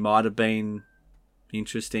think he might have been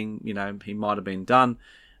interesting. He might have been done.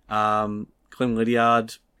 Glenn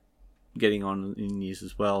Lydiard getting on in years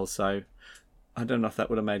as well. So I don't know if that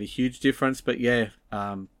would have made a huge difference. But yeah,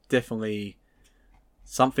 definitely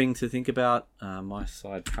something to think about. My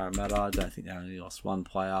side, Parramatta, I don't think they only lost one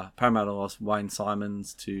player. Parramatta lost Wayne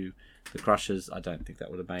Simons to the Crushers. I don't think that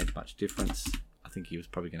would have made much difference. I think he was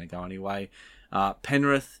probably going to go anyway.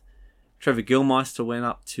 Penrith, Trevor Gilmeister went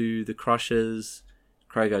up to the Crushers.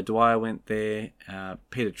 Craig O'Dwyer went there.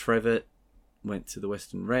 Peter Trevitt went to the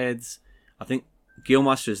Western Reds. I think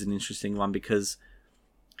Gilmeister is an interesting one because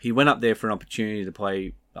he went up there for an opportunity to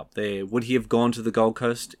play up there. Would he have gone to the Gold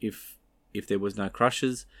Coast if there was no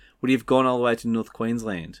Crushers? Would he have gone all the way to North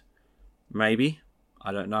Queensland? Maybe.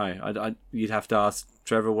 I don't know. You'd have to ask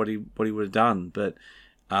Trevor what he would have done. But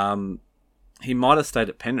he might have stayed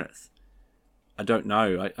at Penrith. I don't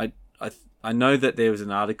know. I know that there was an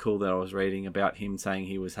article that I was reading about him saying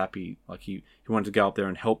he was happy, like he wanted to go up there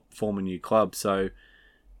and help form a new club. So,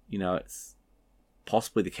 it's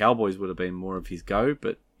possibly the Cowboys would have been more of his go.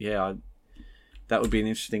 But yeah, that would be an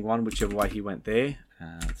interesting one, whichever way he went there.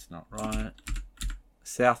 That's not right.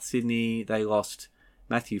 South Sydney, they lost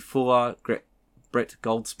Matthew Fuller, Brett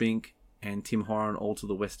Goldspink, and Tim Horan all to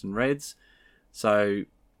the Western Reds. So,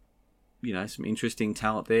 some interesting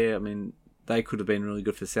talent there. I mean, they could have been really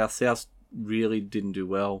good for South. South really didn't do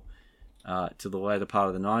well to the later part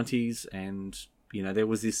of the 90s. And, there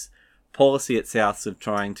was this policy at Souths of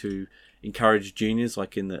trying to encourage juniors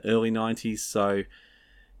like in the early 90s. So,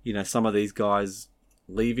 some of these guys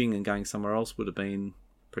leaving and going somewhere else would have been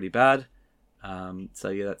pretty bad. So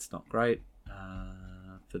yeah, that's not great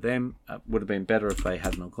for them. It would have been better if they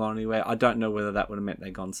hadn't gone anywhere. I don't know whether that would have meant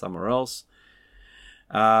they'd gone somewhere else.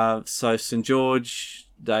 So St George,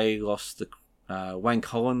 they lost the Wayne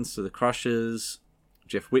Collins to the Crushers,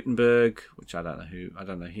 Jeff Wittenberg, which I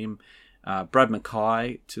don't know him. Brad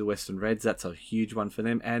Mackay to the Western Reds, that's a huge one for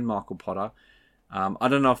them, and Michael Potter. I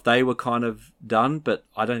don't know if they were kind of done, but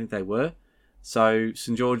I don't think they were. So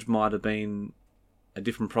St George might have been a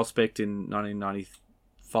different prospect in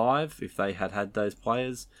 1995 if they had those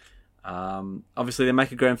players. Obviously, they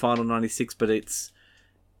make a grand final in 96, but it's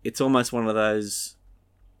almost one of those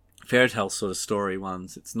fairy tale sort of story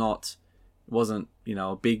ones. It wasn't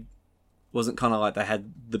kind of like they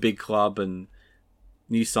had the big club and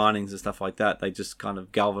new signings and stuff like that. They just kind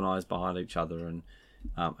of galvanized behind each other, and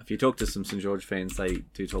If you talk to some St George fans, they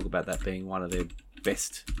do talk about that being one of their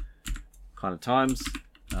best kind of times,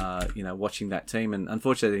 watching that team. And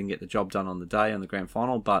unfortunately, they didn't get the job done on the day, on the grand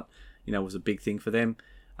final, but, it was a big thing for them.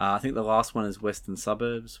 I think the last one is Western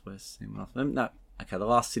Suburbs. The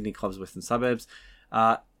last Sydney club's Western Suburbs.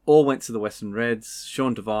 All went to the Western Reds.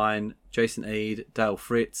 Sean Devine, Jason Eade, Dale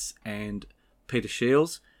Fritz, and Peter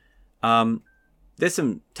Shields. There's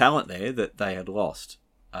some talent there that they had lost.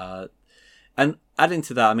 And adding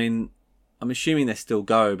to that, I mean, I'm assuming they still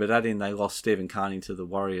go, but adding they lost Stephen Carney to the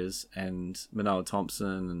Warriors and Manoa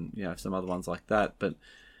Thompson and, some other ones like that. But,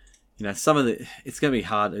 some of it's going to be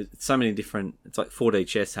hard. It's so many different, it's like 4D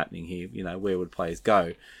chess happening here, where would players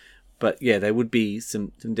go? But yeah, there would be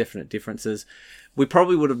some definite differences. We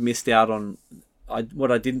probably would have missed out on,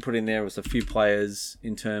 what I didn't put in there was a few players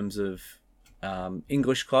in terms of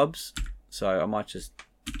English clubs. So I might just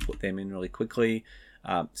put them in really quickly.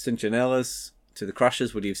 St John Ellis to the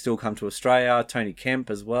Crushers, would he have still come to Australia? Tony Kemp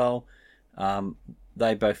as well.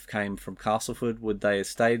 They both came from Castleford. Would they have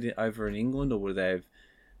stayed over in England, or would they have,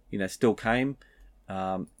 still came?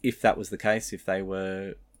 If that was the case, if they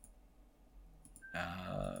were,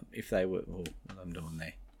 what I'm doing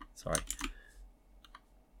there, sorry.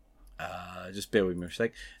 Just bear with me a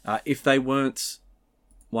sec. If they weren't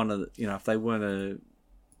if they weren't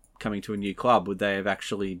coming to a new club, would they have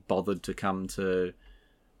actually bothered to come to,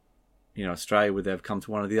 Australia? Would they have come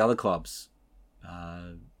to one of the other clubs?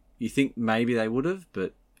 You think maybe they would have,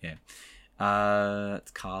 but yeah.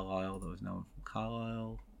 It's Carlisle. There was no one from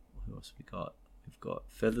Carlisle. Who else have we got? We've got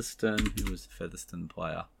Featherstone. Who was the Featherstone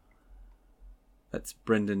player? That's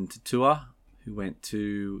Brendan Tatua, who went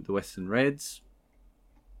to the Western Reds.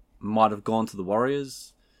 Might have gone to the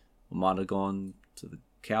Warriors, or might have gone to the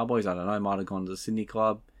Cowboys. I don't know. Might have gone to the Sydney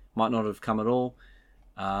club. Might not have come at all.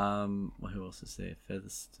 Who else is there?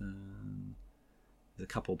 Featherstone. There's a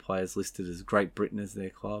couple of players listed as Great Britain as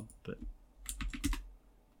their club, but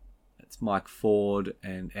it's Mike Ford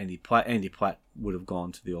and Andy Platt. Andy Platt would have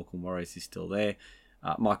gone to the Auckland Warriors. He's still there.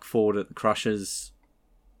 Mike Ford at the Crushers.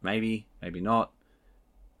 Maybe not.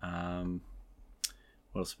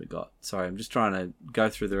 What else have we got? Sorry, I'm just trying to go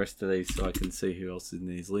through the rest of these so I can see who else is in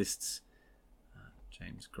these lists.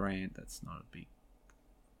 James Grant, that's not a big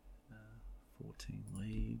 14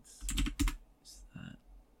 Leeds. What's that?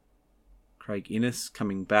 Craig Innes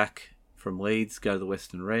coming back from Leeds, go to the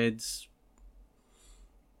Western Reds.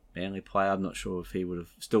 Manly player, I'm not sure if he would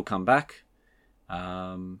have still come back.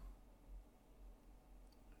 Who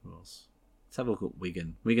else? Let's have a look at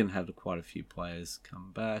Wigan. Wigan had quite a few players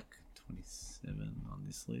come back. 27 on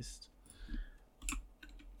this list.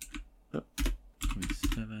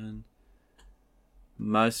 27.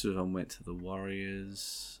 Most of them went to the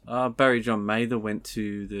Warriors. Barry John Mather went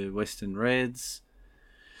to the Western Reds.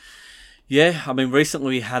 Yeah, I mean, recently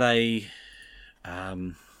we had the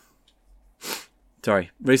the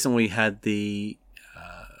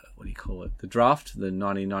draft, the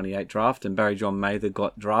 1998 draft, and Barry John Mather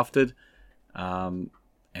got drafted, and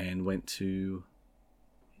went to,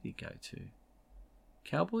 where did he go to?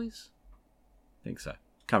 Cowboys? I think so.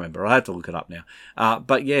 Can't remember. I'll have to look it up now.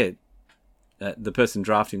 But yeah, the person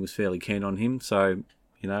drafting was fairly keen on him, so,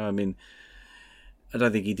 I mean, I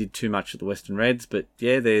don't think he did too much at the Western Reds, but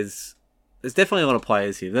yeah, there's definitely a lot of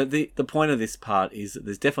players here. The point of this part is that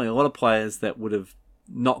there's definitely a lot of players that would have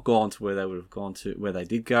not gone to where they would have gone to, where they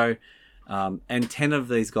did go. And 10 of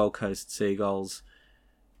these Gold Coast Seagulls,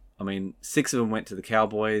 I mean, 6 of them went to the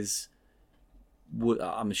Cowboys.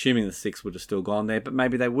 I'm assuming the 6 would have still gone there, but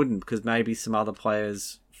maybe they wouldn't, because maybe some other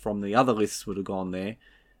players from the other lists would have gone there.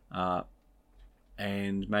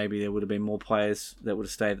 And maybe there would have been more players that would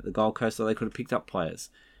have stayed at the Gold Coast, so they could have picked up players.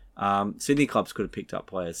 Sydney clubs could have picked up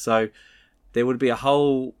players. So there would be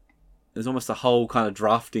there's almost a whole kind of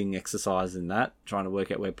drafting exercise in that, trying to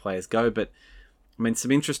work out where players go. But, I mean,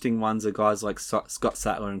 some interesting ones are guys like Scott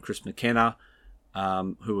Sattler and Chris McKenna,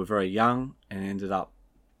 who were very young and ended up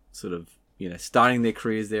sort of, starting their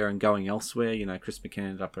careers there and going elsewhere. Chris McKenna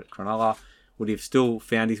ended up at Cronulla. Would he have still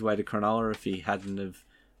found his way to Cronulla if he hadn't have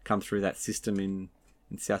come through that system in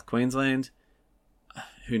South Queensland?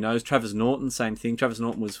 Who knows? Travis Norton, same thing. Travis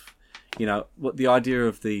Norton was, what the idea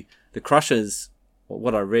of the Crushers,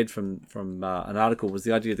 what I read from an article was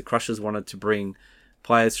the idea the Crushers wanted to bring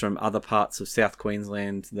players from other parts of South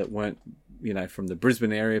Queensland that weren't, from the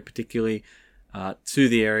Brisbane area particularly, to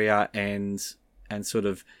the area and sort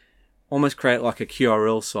of almost create like a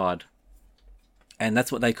QRL side. And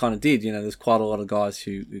that's what they kind of did. There's quite a lot of guys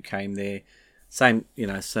who came there. Same,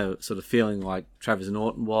 so sort of feeling like Travis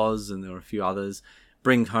Norton was, and there were a few others.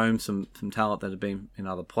 Bring home some talent that had been in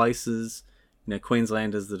other places.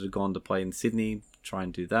 Queenslanders that had gone to play in Sydney, try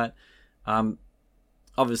and do that.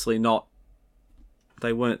 Obviously not.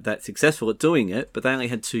 They weren't that successful at doing it, but they only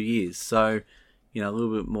had 2 years, so a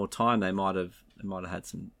little bit more time. They might have had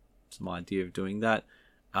some idea of doing that.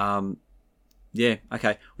 Yeah,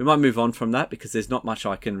 okay. We might move on from that because there's not much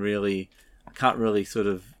I can't really sort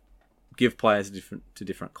of give players to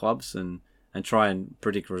different clubs and try and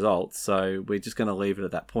predict results. So we're just going to leave it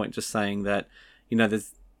at that point, just saying that,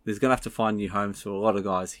 there's going to have to find new homes for a lot of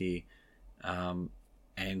guys here.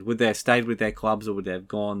 And would they have stayed with their clubs or would they have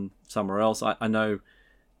gone somewhere else? I know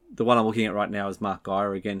the one I'm looking at right now is Mark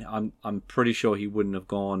Geyer again. I'm pretty sure he wouldn't have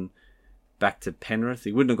gone back to Penrith.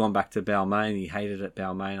 He wouldn't have gone back to Balmain. He hated it at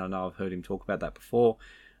Balmain. I know I've heard him talk about that before.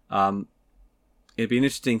 It'd be an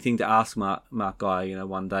interesting thing to ask Mark Geyer,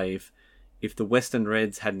 one day if the Western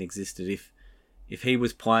Reds hadn't existed, if he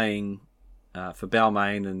was playing for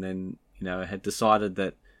Balmain and then had decided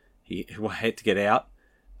that he had to get out.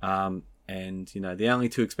 And, the only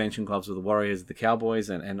 2 expansion clubs were the Warriors, the Cowboys,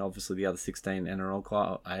 and obviously the other 16 ARL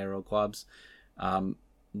clubs.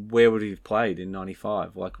 Where would he have played in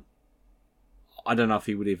 95? I don't know if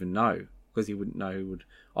he would even know, because he wouldn't know who would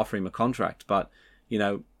offer him a contract. But,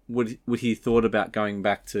 would he thought about going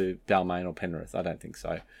back to Balmain or Penrith? I don't think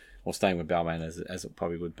so. Or staying with Balmain as it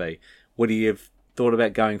probably would be. Would he have thought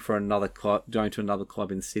about going to another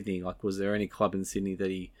club in Sydney? Was there any club in Sydney that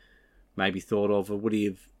he maybe thought of, or would he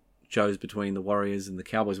have chose between the Warriors and the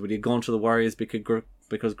Cowboys? Would he have gone to the Warriors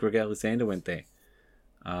because Greg Alexander went there?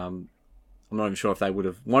 I'm not even sure if they would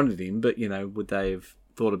have wanted him, but would they have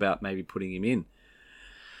thought about maybe putting him in?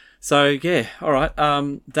 So yeah, all right.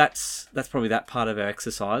 That's probably that part of our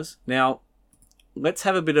exercise. Now, let's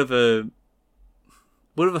have a bit of a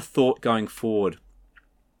thought going forward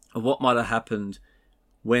of what might have happened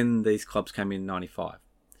when these clubs came in 95.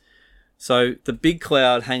 So the big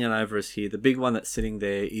cloud hanging over us here, the big one that's sitting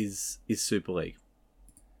there is Super League.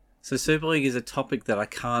 So Super League is a topic that I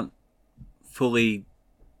can't fully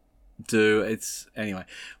do. Anyway,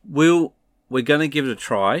 we're going to give it a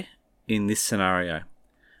try in this scenario.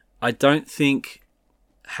 I don't think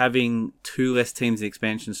having 2 less teams in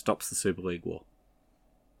expansion stops the Super League war,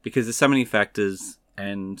 because there's so many factors,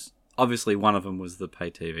 and obviously one of them was the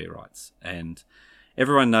pay TV rights, and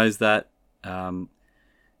everyone knows that. I'm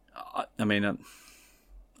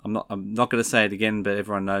not going to say it again, but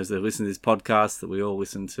everyone knows that listen to this podcast, that we all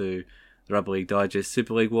listen to the Rugby League Digest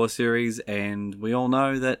Super League War Series, and we all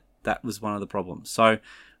know that was one of the problems. So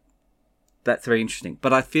that's very interesting.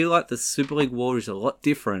 But I feel like the Super League War is a lot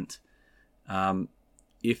different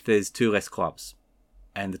if there's 2 less clubs.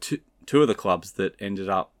 And the two of the clubs that ended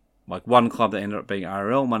up, one club that ended up being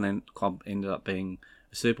RL, one club ended up being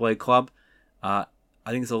a Super League club, I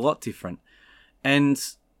think it's a lot different. And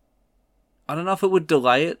I don't know if it would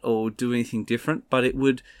delay it or do anything different, but it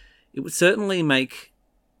would certainly make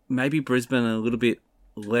maybe Brisbane a little bit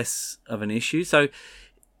less of an issue. So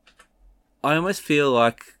I almost feel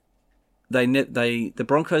like the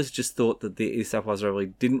Broncos just thought that the East South Wales Rugby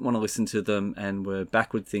League didn't want to listen to them and were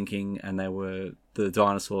backward thinking, and they were the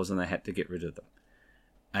dinosaurs and they had to get rid of them.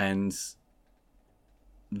 And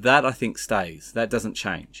that, I think, stays. That doesn't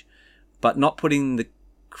change. But not putting the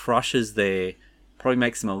Crushers there probably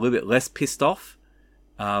makes them a little bit less pissed off.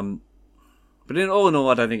 But in all,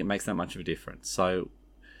 I don't think it makes that much of a difference. So,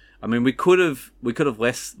 we could have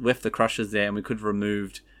left the Crushers there, and we could have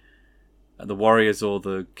removed the Warriors or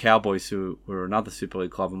the Cowboys, who were another Super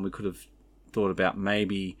League club, and we could have thought about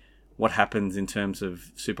maybe what happens in terms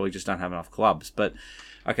of Super League just don't have enough clubs. But,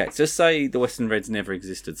 okay, so just say the Western Reds never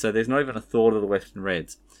existed. So there's not even a thought of the Western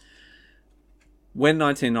Reds. When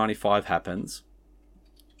 1995 happens,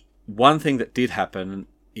 one thing that did happen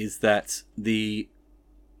is that the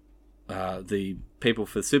people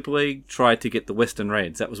for the Super League tried to get the Western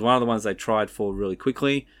Reds. That was one of the ones they tried for really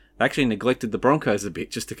quickly. They actually neglected the Broncos a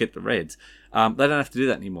bit just to get the Reds. They don't have to do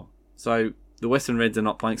that anymore. So the Western Reds are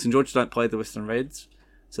not playing. St George don't play the Western Reds,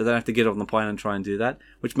 so they don't have to get on the plane and try and do that,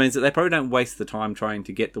 which means that they probably don't waste the time trying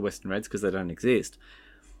to get the Western Reds because they don't exist.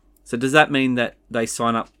 So does that mean that they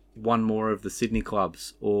sign up one more of the Sydney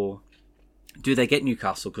clubs, or do they get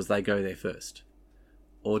Newcastle because they go there first?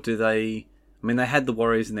 Or do they... they had the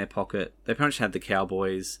Warriors in their pocket. They pretty much had the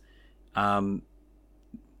Cowboys.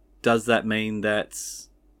 Does that mean that...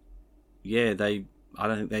 I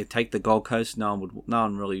don't think they take the Gold Coast. No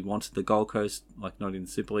one really wanted the Gold Coast, not in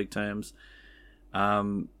Super League terms.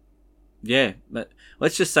 But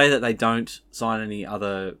let's just say that they don't sign any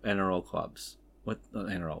other NRL clubs. Not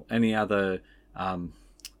NRL, any other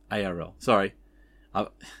ARL. Sorry.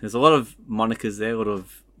 There's a lot of monikers there, a lot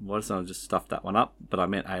of was, so I just stuffed that one up, but I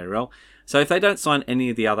meant ARL. So if they don't sign any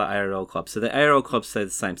of the other ARL clubs, so the ARL clubs stay the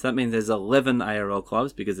same. So that means there's 11 ARL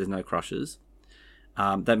clubs because there's no crushers.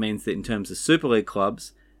 That means that in terms of Super League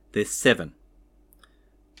clubs, there's 7.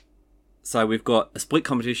 So we've got a split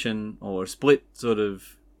competition, or a split sort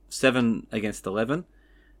of 7 against 11.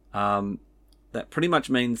 That pretty much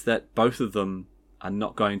means that both of them are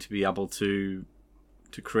not going to be able to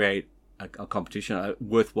create a competition, a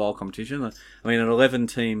worthwhile competition. I mean, an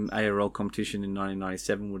 11-team ARL competition in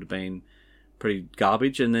 1997 would have been pretty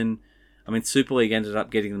garbage. And then, I mean, Super League ended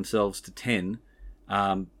up getting themselves to 10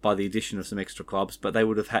 by the addition of some extra clubs, but they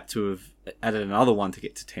would have had to have added another one to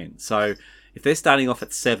get to 10. So if they're starting off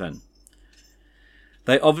at 7,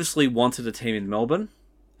 they obviously wanted a team in Melbourne,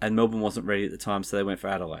 and Melbourne wasn't ready at the time, so they went for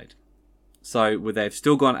Adelaide. So would they have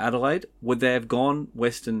still gone Adelaide? Would they have gone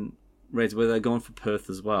Western Reds? Would they have gone for Perth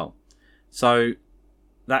as well? So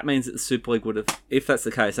that means that the Super League would have, if that's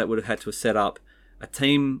the case, that would have had to have set up a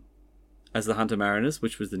team as the Hunter Mariners,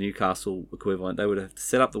 which was the Newcastle equivalent. They would have to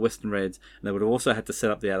set up the Western Reds, and they would have also had to set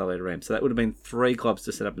up the Adelaide Rams. So that would have been 3 clubs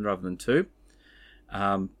to set up rather than 2.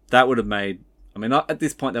 That would have made, I mean, at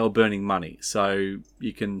this point they were burning money, so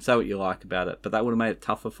you can say what you like about it, but that would have made it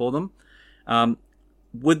tougher for them.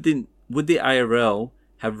 Would the ARL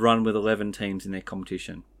have run with 11 teams in their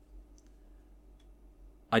competition?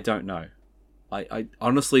 I don't know. I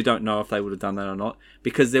honestly don't know if they would have done that or not,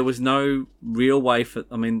 because there was no real way for,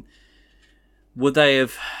 I mean, would they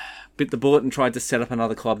have bit the bullet and tried to set up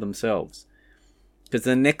another club themselves? Because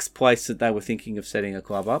the next place that they were thinking of setting a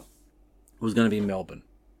club up was going to be Melbourne.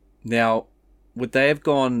 Now, would they have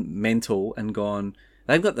gone mental and gone,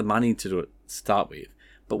 they've got the money to do it to start with,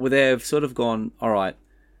 but would they have sort of gone, all right,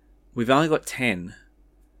 we've only got 10,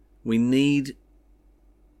 we need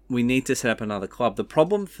to set up another club. The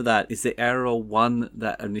problem for that is the ARL won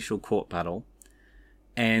that initial court battle,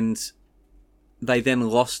 and they then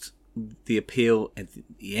lost the appeal at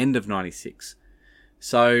the end of 96.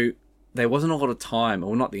 So there wasn't a lot of time,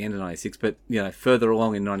 or not the end of 96, but further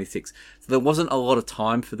along in 96. So there wasn't a lot of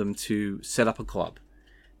time for them to set up a club.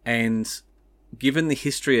 And given the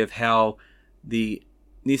history of how the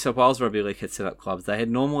New South Wales Rugby League had set up clubs, they had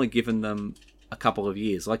normally given them a couple of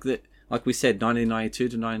years, like we said, 1992 to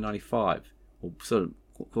 1995, or sort of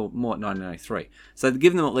more 1993. So they'd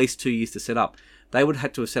given them at least 2 years to set up. They would have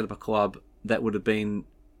had to have set up a club that would have been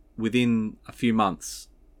within a few months,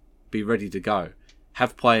 be ready to go,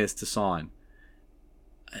 have players to sign.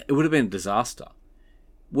 It would have been a disaster.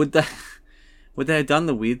 Would they have done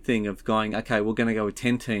the weird thing of going, okay, we're going to go with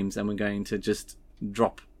 10 teams and we're going to just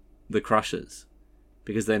drop the crushers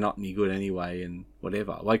because they're not any good anyway and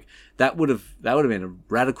whatever? Like that would have been a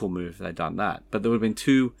radical move if they'd done that. But there would have been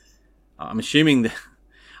 2. I'm assuming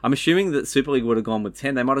that Super League would have gone with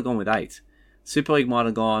 10. They might have gone with 8. Super League might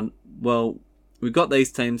have gone, well, we've got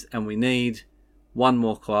these teams and we need one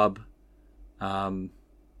more club. Would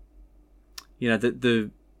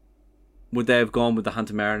they have gone with the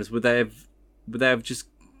Hunter Mariners? Would they have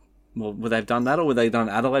done that, or would they have done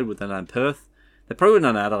Adelaide? Would they have done Perth? They probably would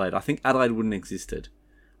have done Adelaide. I think Adelaide wouldn't have existed.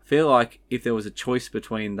 I feel like if there was a choice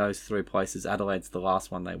between those 3 places, Adelaide's the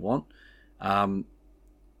last one they want. But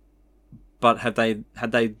had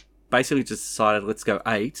they basically just decided, let's go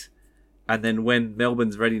 8, and then when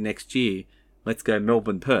Melbourne's ready next year, let's go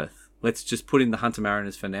Melbourne-Perth. Let's just put in the Hunter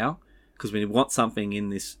Mariners for now, because we want something in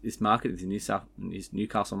this market, this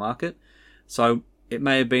Newcastle market. So it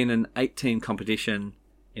may have been an 8-team competition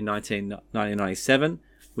in 1997,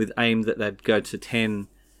 with aim that they'd go to 10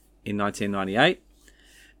 in 1998,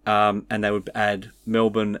 and they would add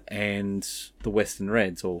Melbourne and the Western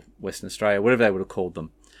Reds, or Western Australia, whatever they would have called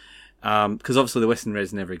them. Because obviously the Western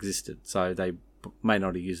Reds never existed, so they may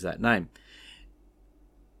not have used that name.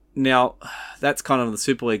 Now, that's kind of the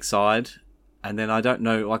Super League side, and then I don't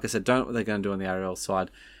know, like I said, don't know what they're going to do on the ARL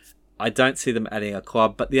side. I don't see them adding a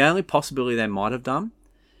club, but the only possibility they might have done,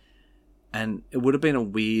 and it would have been a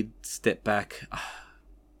weird step back.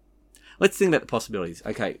 Let's think about the possibilities.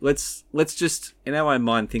 Okay, let's just, in our own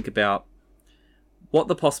mind, think about what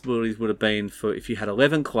the possibilities would have been for if you had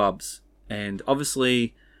 11 clubs, and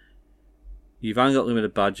obviously you've only got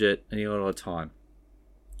limited budget and you've got a lot of time.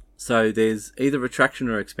 So there's either retraction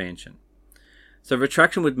or expansion. So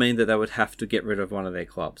retraction would mean that they would have to get rid of one of their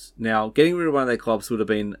clubs. Now, getting rid of one of their clubs would have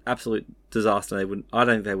been absolute disaster. I don't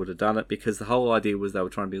think they would have done it, because the whole idea was they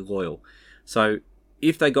were trying to be loyal. So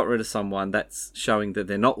if they got rid of someone, that's showing that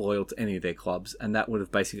they're not loyal to any of their clubs, and that would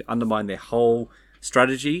have basically undermined their whole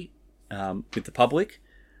strategy with the public.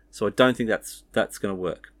 So I don't think that's going to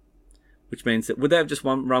work. Which means that, would they have just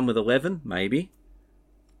run with 11? Maybe.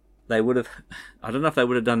 They would have, I don't know if they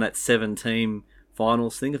would have done that 7-team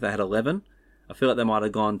finals thing, if they had 11. I feel like they might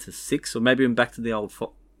have gone to 6, or maybe even back to the old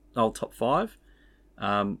top 5.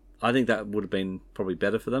 I think that would have been probably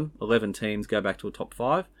better for them. 11 teams go back to a top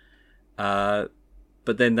 5. But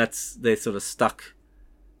then they're sort of stuck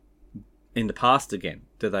in the past again.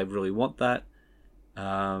 Do they really want that?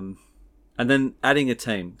 And then adding a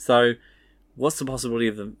team. So what's the possibility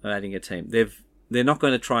of them adding a team? They're not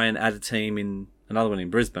going to try and add a team in another one in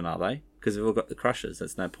Brisbane, are they? Because they've all got the Crushers.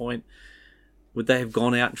 That's no point. Would they have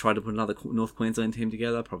gone out and tried to put another North Queensland team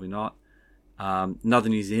together? Probably not. Another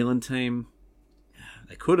New Zealand team.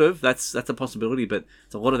 They could have. That's a possibility, but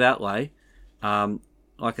it's a lot of outlay.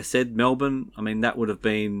 Like I said, Melbourne, I mean, that would have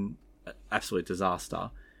been an absolute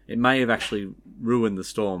disaster. It may have actually ruined the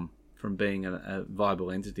Storm from being a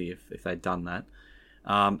viable entity if they'd done that.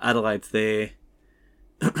 Adelaide's there.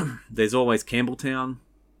 There's always Campbelltown.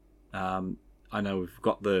 I know we've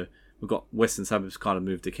got Western Suburbs kind of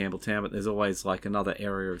moved to Campbelltown, but there's always like another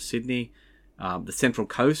area of Sydney. The Central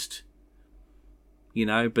Coast,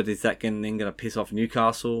 but is that then going to piss off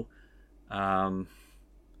Newcastle?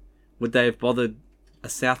 Would they have bothered a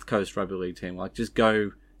South Coast rugby league team? Like just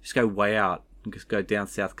go way out and just go down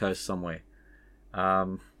South Coast somewhere.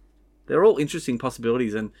 They're all interesting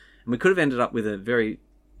possibilities, and we could have ended up with a very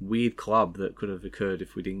weird club that could have occurred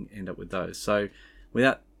if we didn't end up with those. So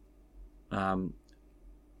without,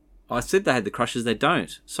 I said they had the Crushers, they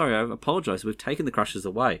don't. Sorry, I apologise. We've taken the Crushers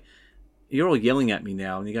away. You're all yelling at me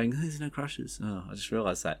now, and you're going, "There's no Crushers." Oh, I just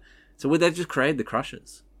realised that. So would they have just created the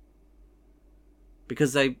Crushers?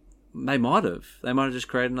 Because they might have. They might have just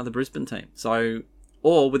created another Brisbane team. So,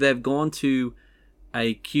 or would they have gone to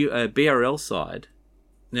a BRL side?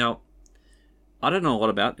 Now, I don't know a lot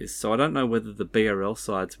about this, so I don't know whether the BRL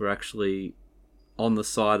sides were actually on the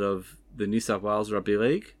side of the New South Wales Rugby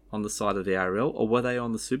League, on the side of the ARL, or were they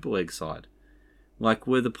on the Super League side? Like,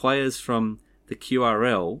 were the players from the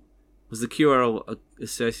QRL, was the QRL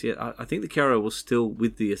associate? I think the QRL was still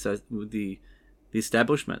with the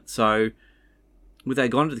establishment. So, would they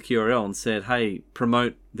gone to the QRL and said, "Hey,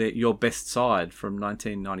 promote your best side from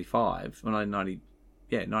 1995 or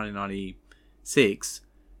 1996,"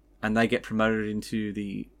 and they get promoted into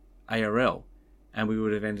the ARL, and we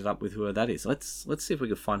would have ended up with whoever that is. Let's see if we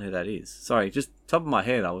can find who that is. Sorry, just top of my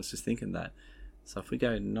head, I was just thinking that. So if we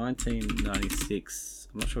go 1996,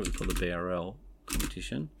 I'm not sure what it's called, the BRL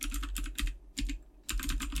competition.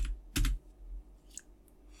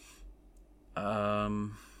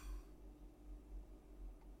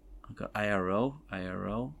 I've got ARL.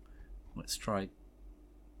 Let's try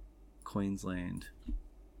Queensland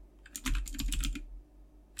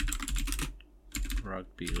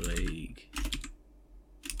Rugby League.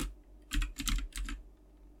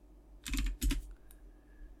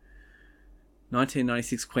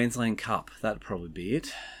 (1996) Queensland Cup. That'd probably be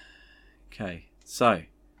it. Okay, so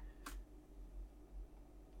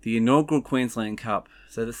the inaugural Queensland Cup.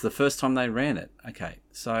 So this is the first time they ran it. Okay,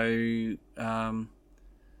 so it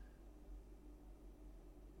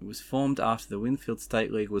was formed after the Winfield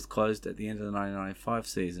State League was closed at the end of the 1995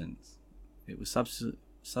 season. It was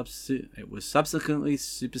subsequently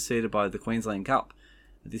superseded by the Queensland Cup.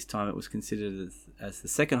 At this time, it was considered as the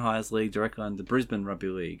second highest league directly under the Brisbane Rugby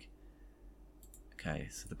League. Okay,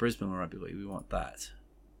 so the Brisbane Rugby League, we want that.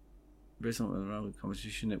 Brisbane Rugby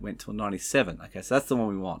competition, it went till 97. Okay, so that's the one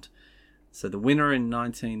we want. So the winner in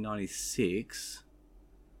 1996.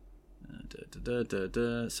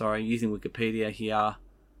 Sorry, using Wikipedia here.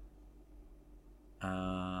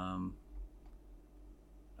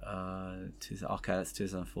 Okay, that's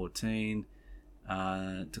 2014.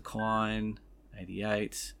 Decline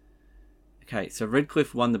 88. Okay, so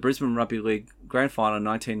Redcliffe won the Brisbane Rugby League Grand Final in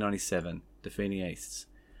 1997, defeating Easts.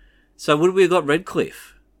 So would we have got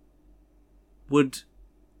Redcliffe?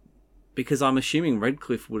 Because I'm assuming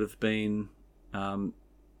Redcliffe would have been, would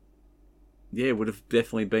have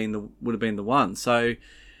definitely been the one. So,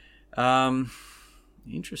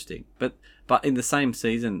 interesting. But in the same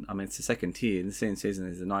season, I mean, it's the second tier. In the same season,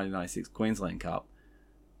 there's the 1996 Queensland Cup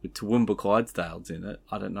with Toowoomba Clydesdales in it.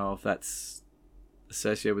 I don't know if that's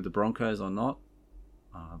associated with the Broncos or not.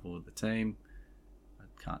 I have all of the team. I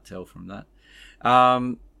can't tell from that.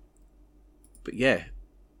 But yeah,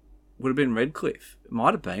 would have been Redcliffe. It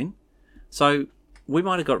might have been. So we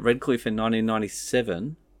might have got Redcliffe in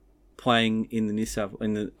 1997 playing in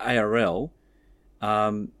the ARL.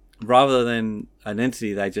 Rather than an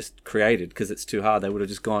entity they just created because it's too hard, they would have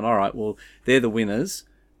just gone, all right, well, they're the winners,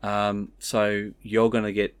 so you're going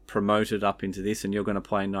to get promoted up into this and you're going to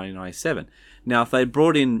play in 1997. Now, if they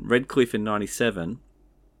brought in Redcliffe in 97,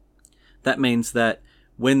 that means that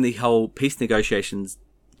when the whole peace negotiations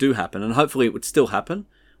do happen, and hopefully it would still happen,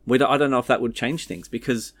 I don't know if that would change things,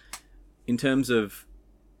 because in terms of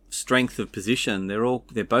strength of position,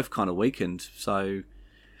 they're both kind of weakened. So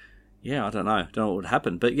yeah, I don't know what would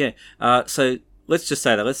happen, but yeah. So let's just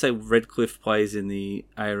say that. Let's say Redcliffe plays in the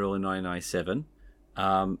ARL in 1997.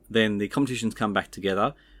 Then the competitions come back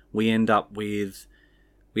together. We end up with,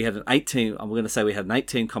 we had an 8-team. I'm going to say we had an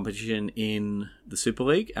 8-team competition in the Super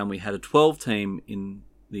League, and we had a 12-team in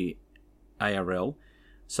the ARL.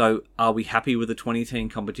 So are we happy with a 20-team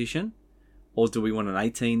competition, or do we want an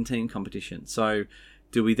 18-team competition? So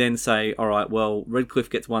do we then say, all right, well, Redcliffe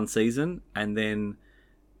gets one season, and then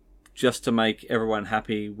just to make everyone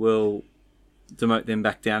happy, we'll demote them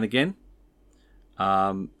back down again,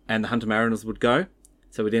 and the Hunter Mariners would go.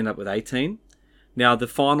 So we'd end up with 18. Now, the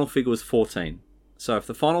final figure was 14. So if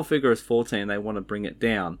the final figure is 14, they want to bring it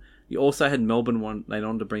down. You also had Melbourne they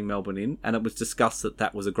wanted to bring Melbourne in, and it was discussed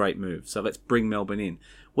that was a great move. So let's bring Melbourne in.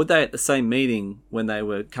 Would they, at the same meeting when they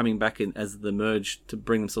were coming back in as the merge to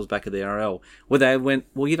bring themselves back at the RL, where they went,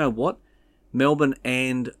 well, you know what? Melbourne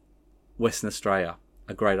and Western Australia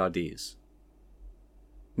are great ideas.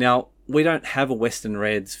 Now, we don't have a Western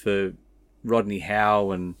Reds for Rodney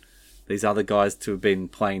Howe and these other guys to have been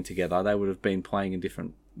playing together. They would have been playing in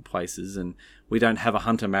different places, and we don't have a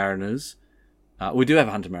Hunter Mariners. We do have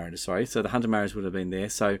a Hunter Mariners, sorry. So the Hunter Mariners would have been there.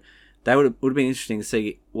 So they would have been interesting to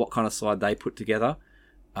see what kind of side they put together.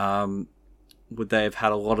 Would they have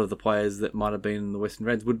had a lot of the players that might have been in the Western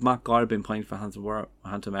Reds? Would Mark Guy have been playing for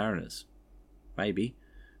Hunter Mariners? Maybe.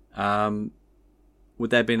 Would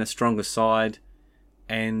they have been a stronger side?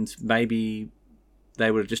 And maybe they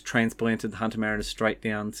would have just transplanted the Hunter Mariners straight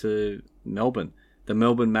down to Melbourne. The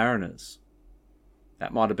Melbourne Mariners.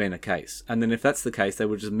 That might have been a case. And then if that's the case, they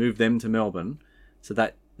would just move them to Melbourne. So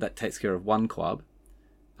that takes care of one club.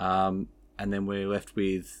 And then we're left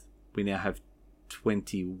with, we now have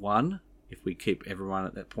 21 if we keep everyone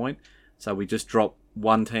at that point. So we just drop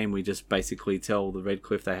one team. We just basically tell the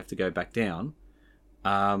Redcliffe they have to go back down.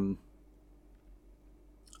 I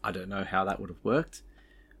don't know how that would have worked.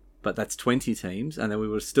 But that's 20 teams. And then we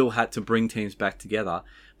would have still had to bring teams back together.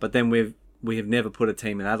 But then we have never put a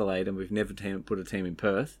team in Adelaide, and we've never put a team in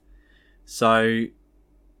Perth. So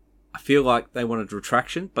I feel like they wanted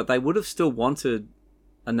retraction, but they would have still wanted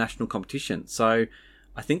a national competition. So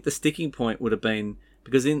I think the sticking point would have been,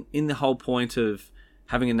 because in the whole point of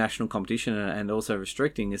having a national competition and also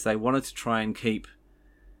restricting, is they wanted to try and keep,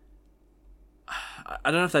 I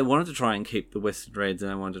don't know if they wanted to try and keep the Western Reds,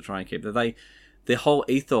 and they wanted to try and keep, their whole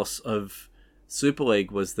ethos of Super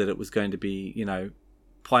League was that it was going to be,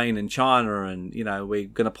 playing in China, and we're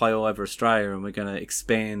going to play all over Australia, and we're going to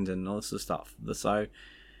expand and all this sort of stuff. So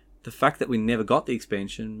the fact that we never got the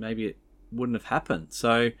expansion, maybe it wouldn't have happened.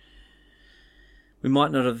 So we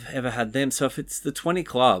might not have ever had them. So if it's the 20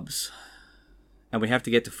 clubs and we have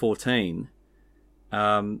to get to 14,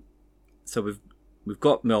 so we've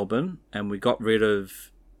got Melbourne, and we got rid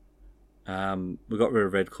of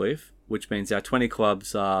Redcliffe, which means our 20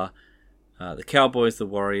 clubs are the Cowboys, the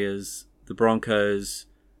Warriors, the Broncos,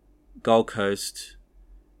 Gold Coast,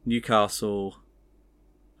 Newcastle,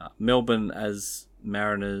 Melbourne as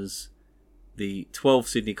Mariners, the 12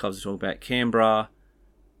 Sydney clubs we're talking about, Canberra.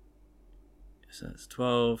 So it's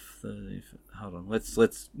 12, 30, hold on,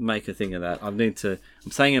 let's make a thing of that. I'm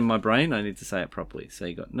saying in my brain, I need to say it properly. So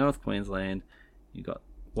you got North Queensland, you got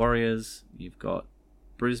Warriors, you've got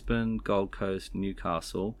Brisbane, Gold Coast,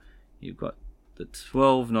 Newcastle, you've got the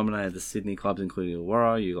 12 nominated the Sydney clubs, including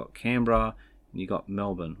Illawarra, you got Canberra, and you got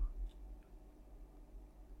Melbourne.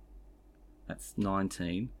 That's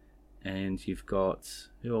 19. And you've got,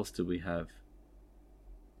 who else did we have?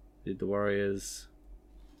 Did the Warriors?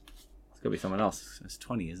 It's got to be someone else. It's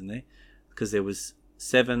 20, isn't there? Because there was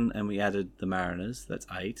 7, and we added the Mariners. That's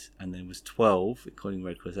 8, and then was 12, including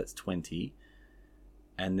Redcliffe. That's 20,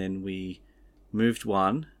 and then we moved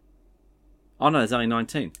 1. Oh no, there's only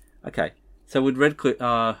 19. Okay, so with Redcliffe,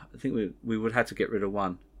 I think we would have to get rid of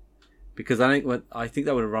 1, because I think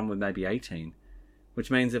they would have run with maybe 18,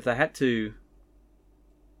 which means if they had to,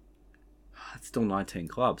 it's still 19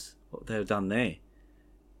 clubs. What they have done there?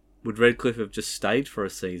 Would Redcliffe have just stayed for a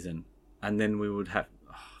season, and then we would have?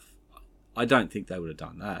 I don't think they would have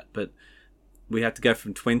done that, but we have to go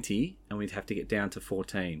from 20, and we'd have to get down to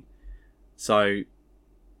 14. So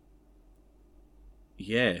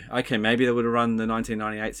yeah, okay, maybe they would have run the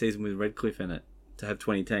 1998 season with Redcliffe in it to have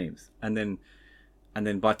 20 teams, and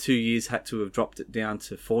then by 2 years had to have dropped it down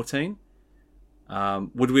to 14.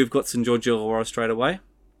 Would we have got St George Illawarra straight away?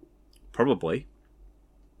 Probably.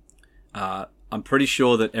 I'm pretty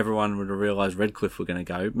sure that everyone would have realised Redcliffe were going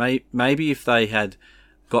to go. Maybe if they had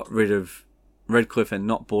got rid of Redcliffe and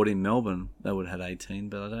not bought in Melbourne, they would have had 18,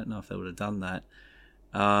 but I don't know if they would have done that.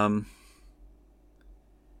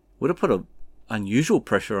 Would have put unusual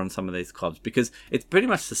pressure on some of these clubs, because it's pretty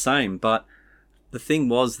much the same, but the thing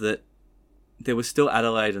was that there was still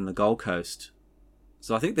Adelaide and the Gold Coast.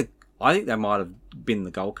 So I think they might have been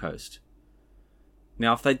the Gold Coast.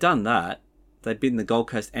 Now, if they'd done that, they'd been the Gold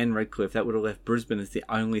Coast and Redcliffe, that would have left Brisbane as the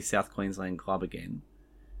only South Queensland club again,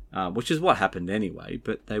 which is what happened anyway,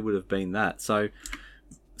 but they would have been that. So,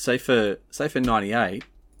 say for 98,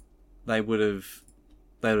 they would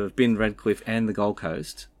have been Redcliffe and the Gold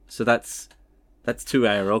Coast. So that's 2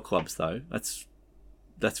 ARL clubs, though. That's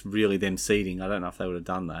really them seeding. I don't know if they would have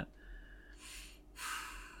done that.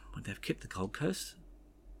 Would they have kept the Gold Coast?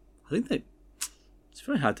 It's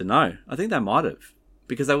very hard to know. I think they might have,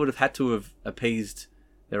 because they would have had to have appeased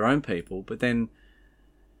their own people. But then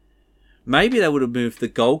maybe they would have moved the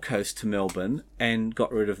Gold Coast to Melbourne and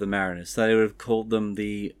got rid of the Mariners. So they would have called them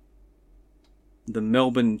the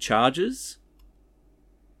Melbourne Chargers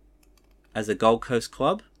as a Gold Coast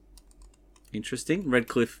club. Interesting.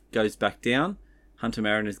 Redcliffe goes back down. Hunter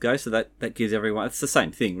Mariners go. So that gives everyone... It's the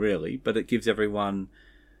same thing, really, but it gives everyone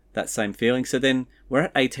that same feeling. So then we're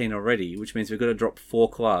at 18 already, which means we've got to drop 4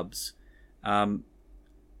 clubs. But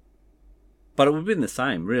it would have been the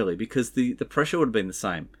same, really, because the pressure would have been the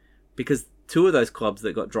same. Because 2 of those clubs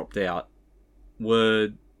that got dropped out were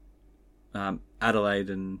Adelaide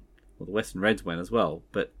and... Well, the Western Reds went as well,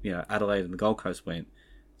 but Adelaide and the Gold Coast went.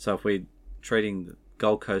 So if we're treating the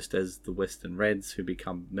Gold Coast as the Western Reds, who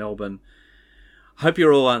become Melbourne... I hope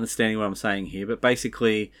you're all understanding what I'm saying here, but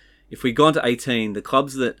basically, if we'd gone to 18, the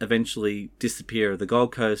clubs that eventually disappear are the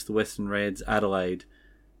Gold Coast, the Western Reds, Adelaide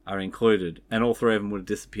are included, and all 3 of them would have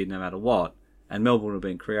disappeared no matter what, and Melbourne would have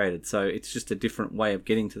been created. So it's just a different way of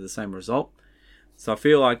getting to the same result. So I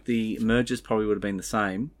feel like the mergers probably would have been the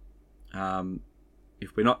same.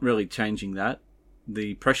 If we're not really changing that,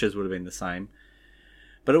 the pressures would have been the same.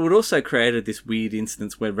 But it would also created this weird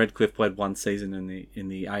instance where Redcliffe played 1 season in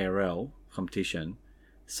the ARL competition.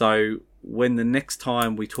 So when the next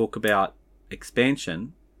time we talk about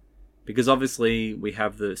expansion, because obviously we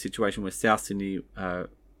have the situation where South Sydney are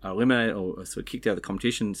eliminated or sort of kicked out of the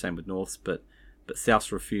competition, same with Norths, but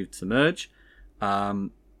Souths refused to merge,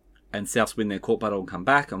 and Souths win their court battle and come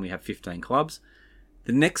back, and we have 15 clubs.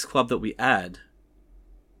 The next club that we add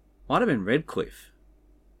might have been Redcliffe.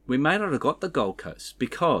 We may not have got the Gold Coast,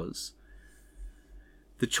 because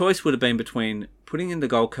the choice would have been between putting in the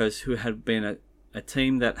Gold Coast, who had been a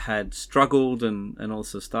team that had struggled and all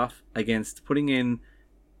sorts of stuff, against putting in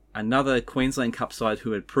another Queensland Cup side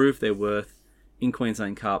who had proved their worth in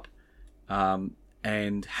Queensland Cup,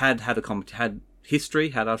 and had history,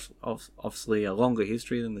 had obviously a longer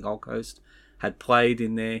history than the Gold Coast, had played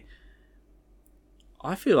in there.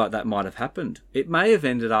 I feel like that might have happened. It may have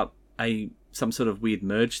ended up some sort of weird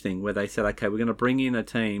merge thing where they said, okay, we're going to bring in a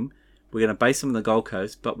team, we're going to base them on the Gold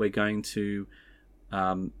Coast, but we're going to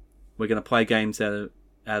play games out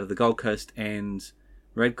of the Gold Coast and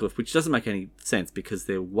Redcliffe, which doesn't make any sense because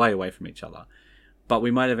they're way away from each other. But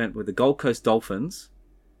we might have ended with the Gold Coast Dolphins,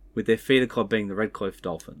 with their feeder club being the Redcliffe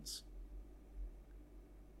Dolphins,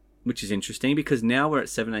 which is interesting because now we're at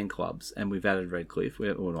 17 clubs and we've added Redcliffe.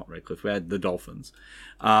 Not Redcliffe, we had the Dolphins,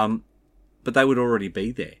 but they would already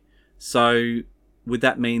be there. So would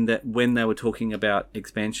that mean that when they were talking about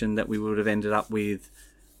expansion, that we would have ended up with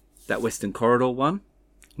that Western Corridor one,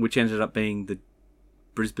 which ended up being the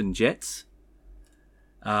Brisbane Jets?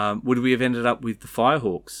 Would we have ended up with the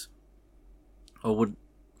Firehawks?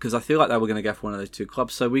 Because I feel like they were going to go for one of those 2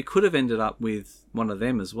 clubs, so we could have ended up with one of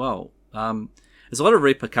them as well. There's a lot of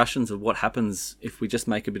repercussions of what happens if we just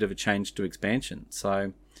make a bit of a change to expansion.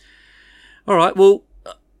 So, all right, well,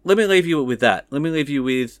 let me leave you with that. Let me leave you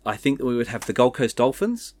with, I think that we would have the Gold Coast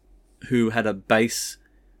Dolphins, who had a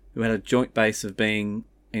joint base of being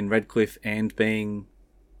in Redcliffe and being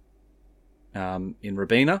in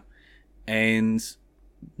Robina, and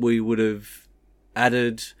we would have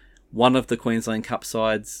added one of the Queensland Cup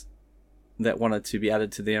sides that wanted to be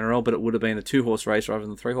added to the NRL, but it would have been a 2-horse race rather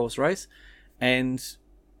than a 3-horse race. And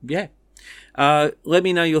yeah, let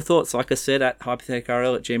me know your thoughts, like I said, at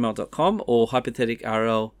hypotheticrl@gmail.com or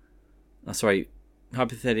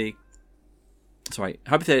hypothetic@hypothetic.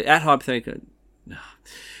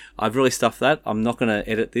 I've really stuffed that. I'm not going to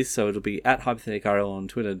edit this, so it'll be at hypotheticrl on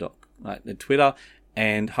Twitter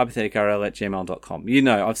and hypotheticrl@gmail.com.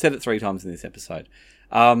 I've said it 3 times in this episode.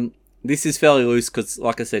 This is fairly loose because,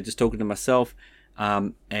 like I said, just talking to myself,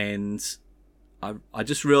 and I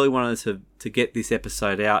just really wanted to get this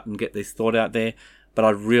episode out and get this thought out there, but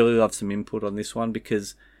I'd really love some input on this one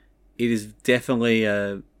because it is definitely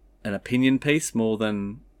a an opinion piece more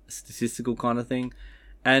than a statistical kind of thing.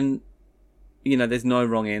 And, you know, there's no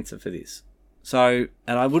wrong answer for this. So,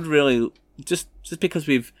 and I would really, just because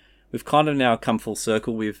we've kind of now come full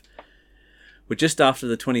circle, we're just after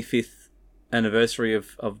the 25th anniversary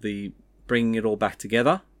of the bringing it all back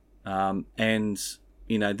together. And,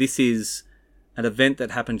 you know, this is an event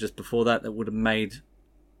that happened just before that would have made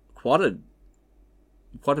quite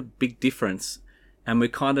a big difference. And we're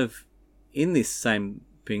kind of in this same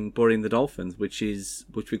thing, brought in the Dolphins, which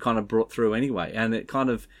we kind of brought through anyway. And it kind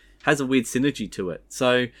of has a weird synergy to it.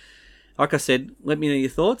 So, like I said, let me know your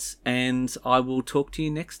thoughts, and I will talk to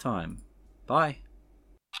you next time. Bye.